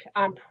 energetic,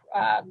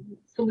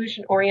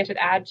 solution-oriented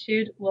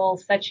attitude will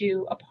set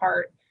you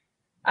apart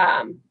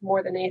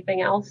more than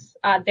anything else.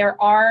 There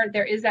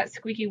is that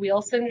squeaky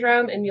wheel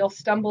syndrome, and you'll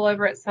stumble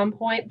over at some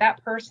point.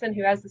 That person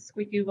who has the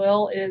squeaky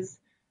wheel is,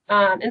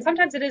 and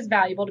sometimes it is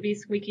valuable to be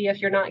squeaky if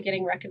you're not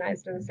getting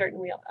recognized in a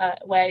certain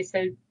way.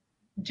 So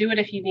do it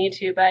if you need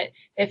to, but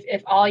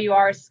if all you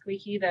are is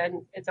squeaky,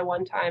 then it's a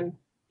one-time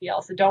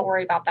deal. So don't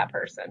worry about that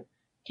person.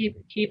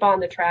 Keep on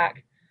the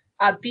track.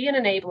 Be an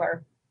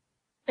enabler.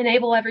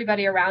 Enable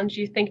everybody around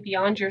you. Think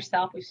beyond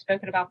yourself. We've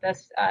spoken about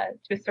this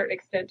to a certain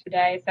extent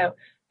today. So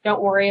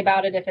don't worry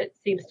about it if it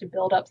seems to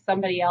build up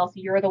somebody else.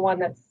 You're the one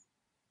that's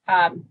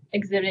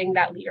exhibiting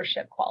that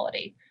leadership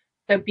quality.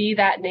 So be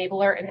that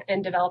enabler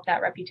and develop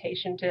that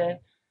reputation to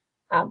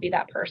be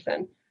that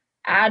person.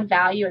 Add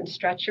value and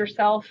stretch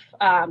yourself,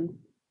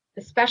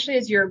 especially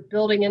as you're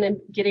building in and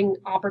getting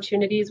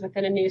opportunities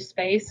within a new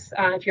space.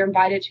 If you're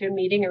invited to a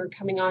meeting or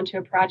coming onto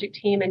a project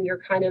team and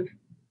you're kind of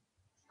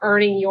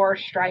earning your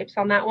stripes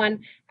on that one,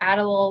 add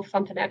a little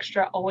something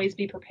extra, always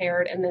be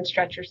prepared, and then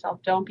stretch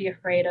yourself. Don't be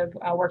afraid of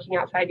working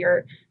outside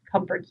your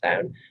comfort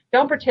zone.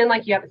 Don't pretend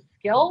like you have a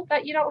skill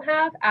that you don't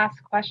have.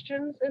 Ask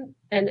questions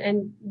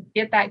and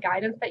get that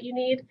guidance that you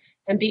need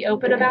and be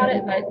open about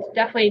it. But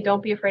definitely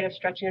don't be afraid of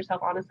stretching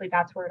yourself. Honestly,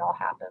 that's where it all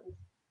happens.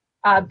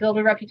 Build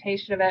a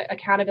reputation of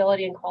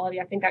accountability and quality.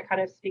 I think that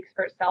kind of speaks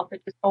for itself.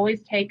 But just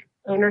always take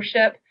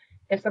ownership.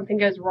 If something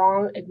goes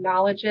wrong,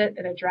 acknowledge it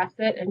and address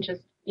it, and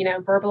just,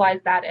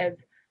 verbalize that as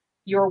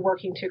you're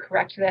working to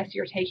correct this.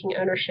 You're taking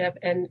ownership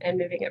and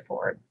moving it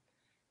forward.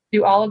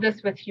 Do all of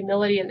this with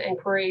humility and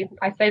inquiry.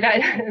 I say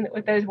that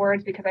with those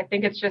words because I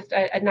think it's just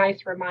a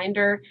nice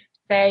reminder to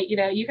say,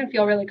 you can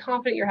feel really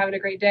confident you're having a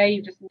great day,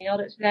 you just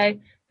nailed it today,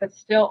 but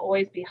still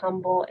always be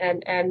humble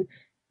and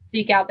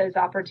seek out those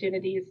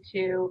opportunities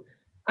to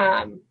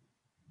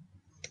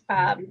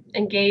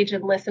engage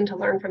and listen to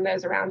learn from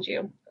those around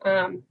you.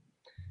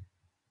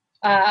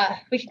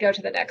 We can go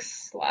to the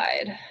next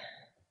slide.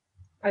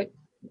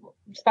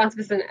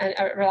 Responsiveness and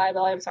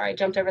reliability. I'm sorry, I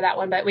jumped over that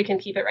one, but we can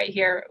keep it right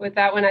here. With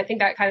that one, I think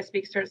that kind of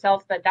speaks to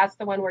itself, but that's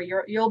the one where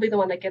you'll be the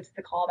one that gets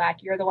the call back.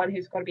 You're the one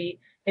who's going to be,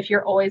 if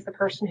you're always the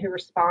person who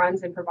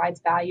responds and provides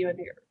value in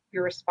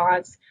your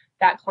response,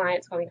 that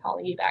client's going to be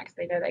calling you back because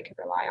they know they can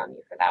rely on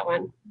you for that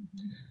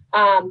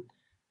one.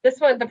 This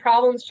one, the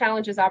problems,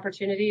 challenges,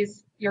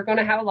 opportunities. You're going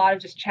to have a lot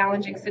of just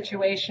challenging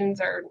situations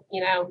or,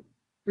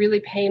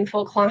 really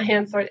painful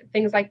clients or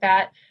things like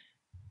that.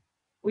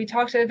 We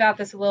talked about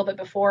this a little bit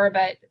before,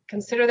 but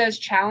consider those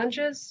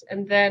challenges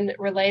and then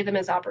relay them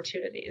as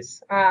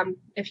opportunities.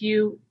 If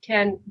you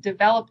can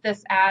develop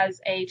this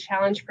as a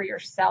challenge for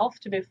yourself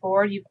to move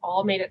forward, you've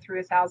all made it through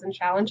 1,000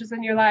 challenges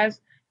in your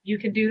lives. You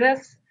can do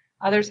this.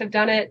 Others have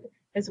done it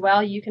as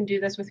well. You can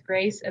do this with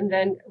grace and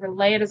then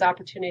relay it as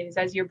opportunities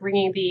as you're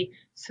bringing the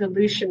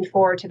solution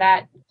forward to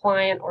that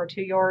client or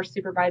to your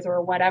supervisor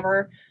or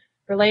whatever.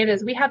 Relate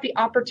is we have the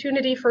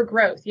opportunity for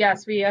growth.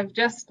 Yes, we have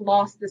just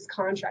lost this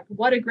contract.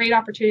 What a great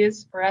opportunity it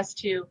is for us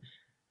to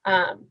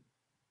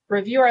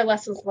review our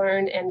lessons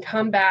learned and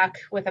come back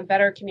with a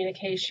better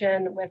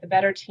communication, with a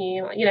better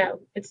team.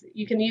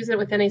 You can use it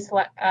with any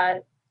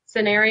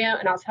scenario,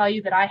 and I'll tell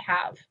you that I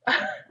have.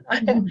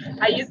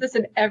 I use this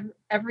in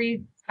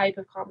every type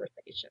of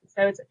conversation.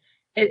 So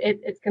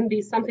it's going to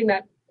be something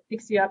that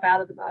picks you up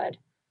out of the mud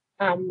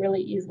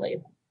really easily.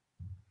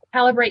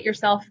 Recalibrate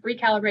yourself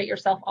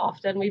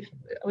often.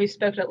 We've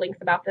spoken at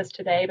length about this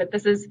today, but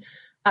this is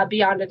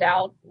beyond a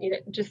doubt,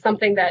 just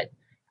something that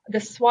the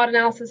SWOT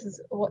analysis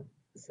is what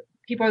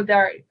people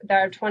that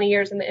are 20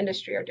 years in the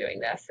industry are doing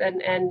this.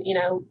 And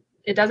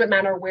it doesn't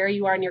matter where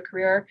you are in your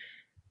career.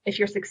 If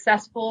you're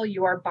successful,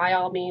 you are by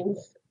all means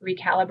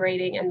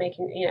recalibrating and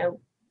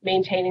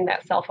maintaining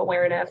that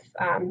self-awareness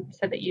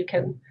so that you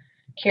can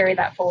carry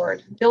that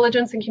forward.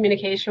 Diligence and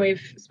communication.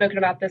 We've spoken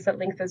about this at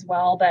length as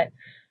well, but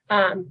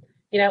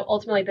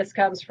ultimately this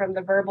comes from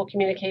the verbal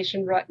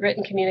communication,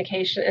 written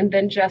communication, and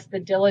then just the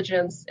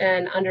diligence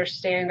and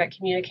understanding that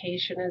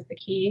communication is the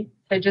key.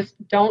 So just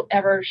don't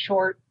ever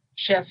short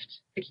shift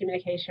the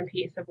communication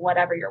piece of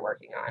whatever you're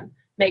working on.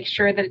 Make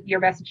sure that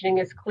your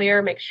messaging is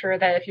clear. Make sure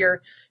that if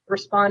you're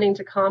responding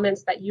to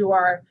comments that you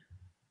are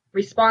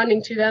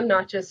responding to them,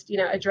 not just,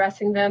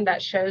 addressing them.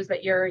 That shows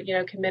that you're,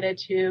 committed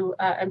to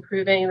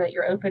improving, that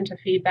you're open to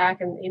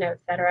feedback and, et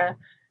cetera.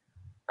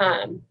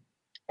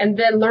 And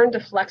then learn to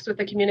flex with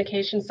the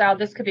communication style.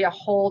 This could be a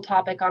whole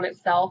topic on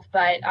itself,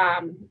 but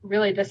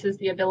really this is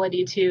the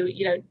ability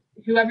to,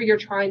 whoever you're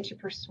trying to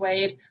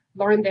persuade,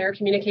 learn their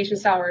communication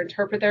style or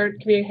interpret their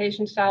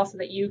communication style so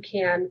that you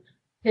can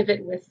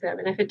pivot with them.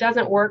 And if it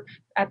doesn't work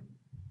at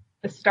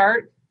the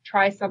start,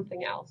 try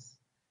something else.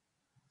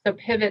 So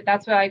pivot,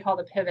 that's what I call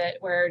the pivot,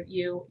 where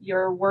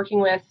you're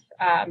working with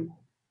a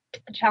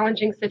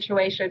challenging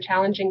situation, a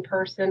challenging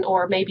person,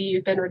 or maybe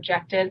you've been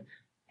rejected.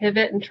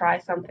 Pivot and try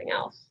something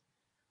else.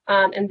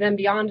 And then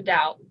beyond a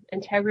doubt,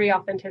 integrity,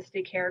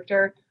 authenticity,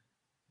 character.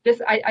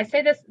 I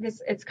say this,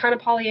 it's kind of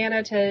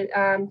Pollyanna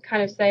to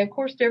kind of say, of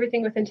course, do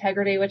everything with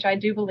integrity, which I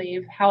do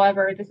believe.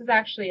 However, this is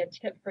actually a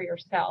tip for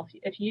yourself.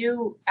 If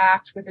you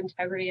act with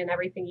integrity in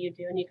everything you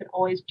do, and you can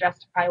always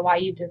justify why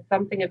you did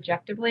something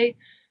objectively,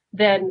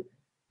 then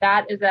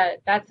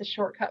that's a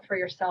shortcut for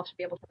yourself to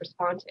be able to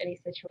respond to any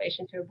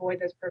situation, to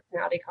avoid those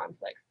personality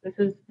conflicts.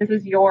 This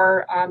is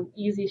your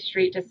easy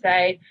street to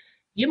say,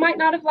 you might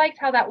not have liked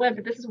how that went,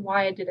 but this is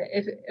why I did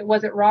it.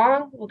 Was it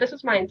wrong? Well, this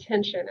was my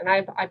intention, and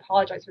I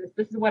apologize for this.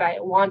 This is what I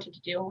wanted to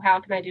do. How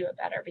can I do it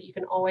better? But you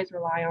can always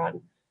rely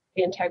on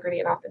the integrity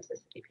and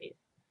authenticity piece.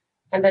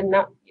 And then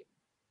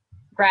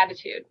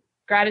gratitude.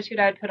 Gratitude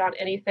I'd put on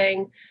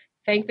anything.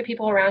 Thank the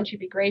people around you.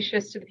 Be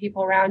gracious to the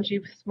people around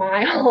you.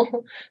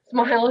 Smile.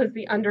 Smile is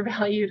the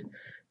undervalued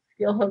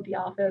skill of the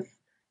office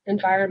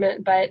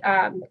environment, but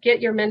get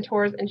your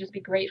mentors and just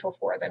be grateful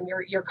for them.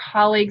 Your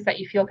colleagues that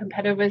you feel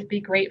competitive with, be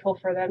grateful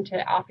for them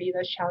to offer you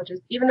those challenges.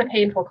 Even the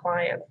painful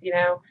clients,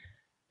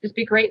 just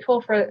be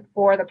grateful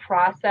for the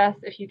process.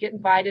 If you get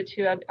invited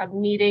to a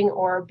meeting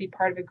or be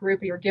part of a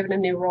group or you're given a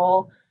new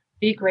role,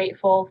 be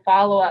grateful,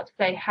 follow up,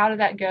 say, how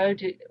did that go?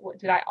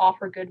 Did I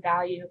offer good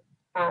value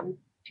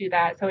to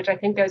that? So which I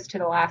think goes to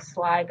the last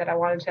slide that I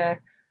wanted to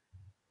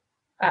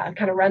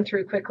kind of run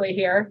through quickly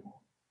here.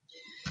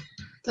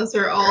 Those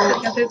are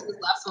all those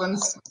last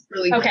ones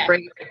really okay.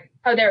 great.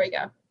 Oh, there we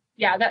go.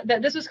 Yeah,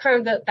 that this was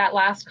kind of that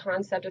last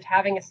concept of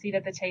having a seat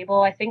at the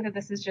table. I think that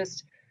this is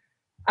just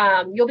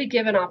you'll be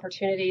given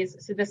opportunities.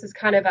 So this is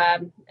kind of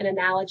an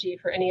analogy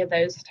for any of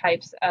those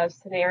types of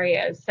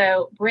scenarios.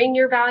 So bring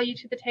your value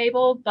to the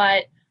table,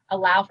 but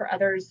allow for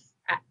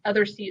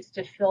other seats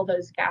to fill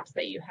those gaps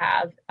that you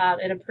have,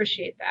 and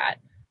appreciate that.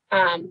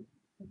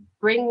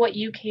 Bring what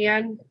you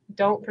can.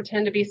 Don't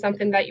pretend to be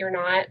something that you're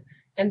not,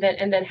 and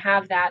then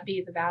have that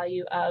be the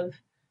value of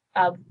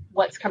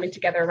what's coming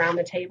together around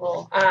the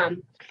table.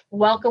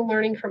 Welcome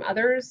learning from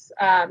others.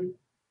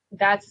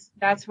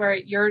 That's where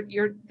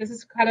this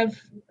is kind of,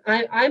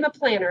 I'm a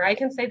planner. I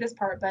can say this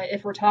part, but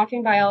if we're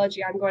talking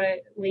biology, I'm going to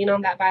lean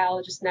on that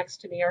biologist next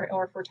to me,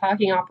 or if we're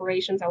talking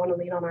operations, I want to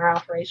lean on our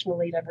operational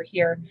lead over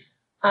here.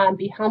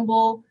 Be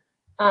humble,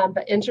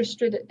 but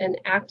interested and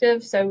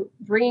active. So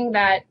bringing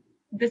that,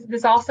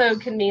 this also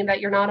can mean that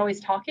you're not always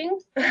talking.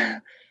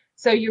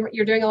 So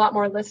you're doing a lot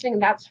more listening,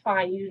 and that's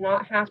fine. You do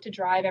not have to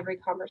drive every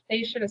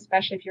conversation,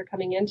 especially if you're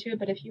coming into it.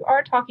 But if you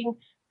are talking,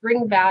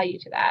 bring value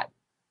to that.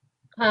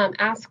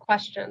 Ask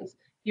questions.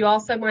 You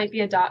also might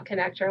be a dot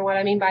connector. And what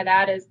I mean by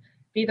that is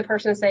be the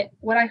person to say,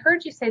 what I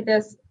heard you say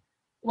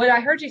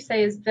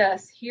is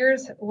this.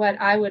 Here's what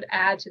I would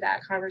add to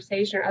that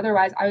conversation. Or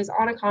otherwise, I was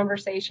on a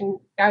conversation.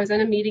 I was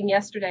in a meeting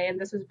yesterday, and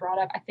this was brought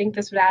up. I think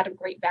this would add a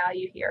great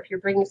value here. If you're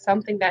bringing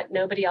something that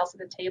nobody else at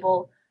the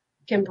table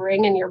can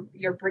bring, and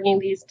you're bringing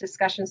these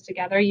discussions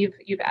together, you've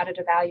added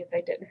a value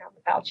they didn't have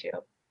without you.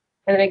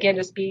 And then again,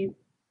 just be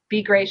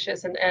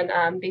gracious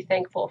and be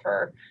thankful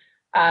for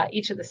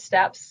each of the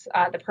steps.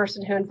 The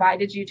person who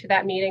invited you to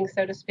that meeting,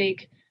 so to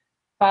speak,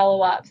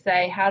 follow up,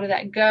 say, how did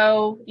that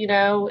go?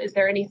 Is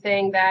there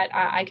anything that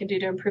I can do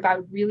to improve? I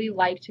would really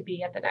like to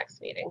be at the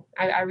next meeting.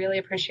 I really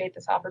appreciate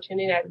this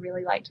opportunity. I'd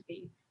really like to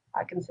be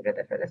considered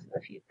for this in the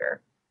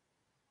future.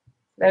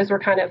 Those were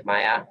kind of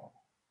my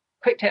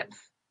quick tips.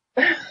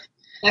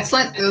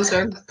 Excellent. Those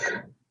are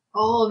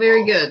all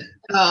very good.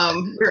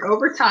 We're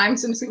over time,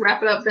 so I'm just going to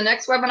wrap it up. The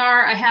next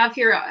webinar I have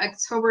here,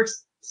 October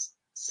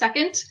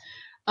 2nd,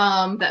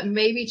 that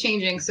may be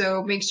changing,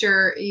 so make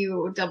sure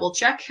you double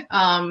check.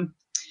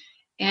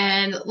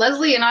 And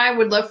Leslie and I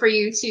would love for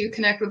you to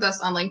connect with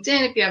us on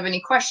LinkedIn. If you have any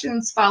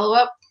questions, follow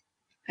up.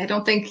 I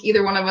don't think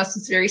either one of us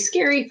is very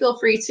scary. Feel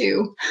free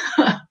to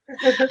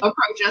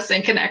approach us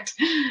and connect.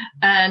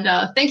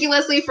 And thank you,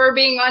 Leslie, for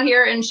being on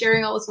here and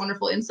sharing all this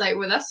wonderful insight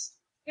with us.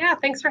 Yeah,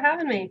 thanks for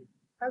having me.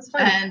 That was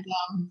fun. And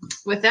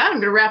with that, I'm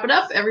going to wrap it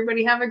up.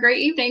 Everybody have a great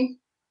evening.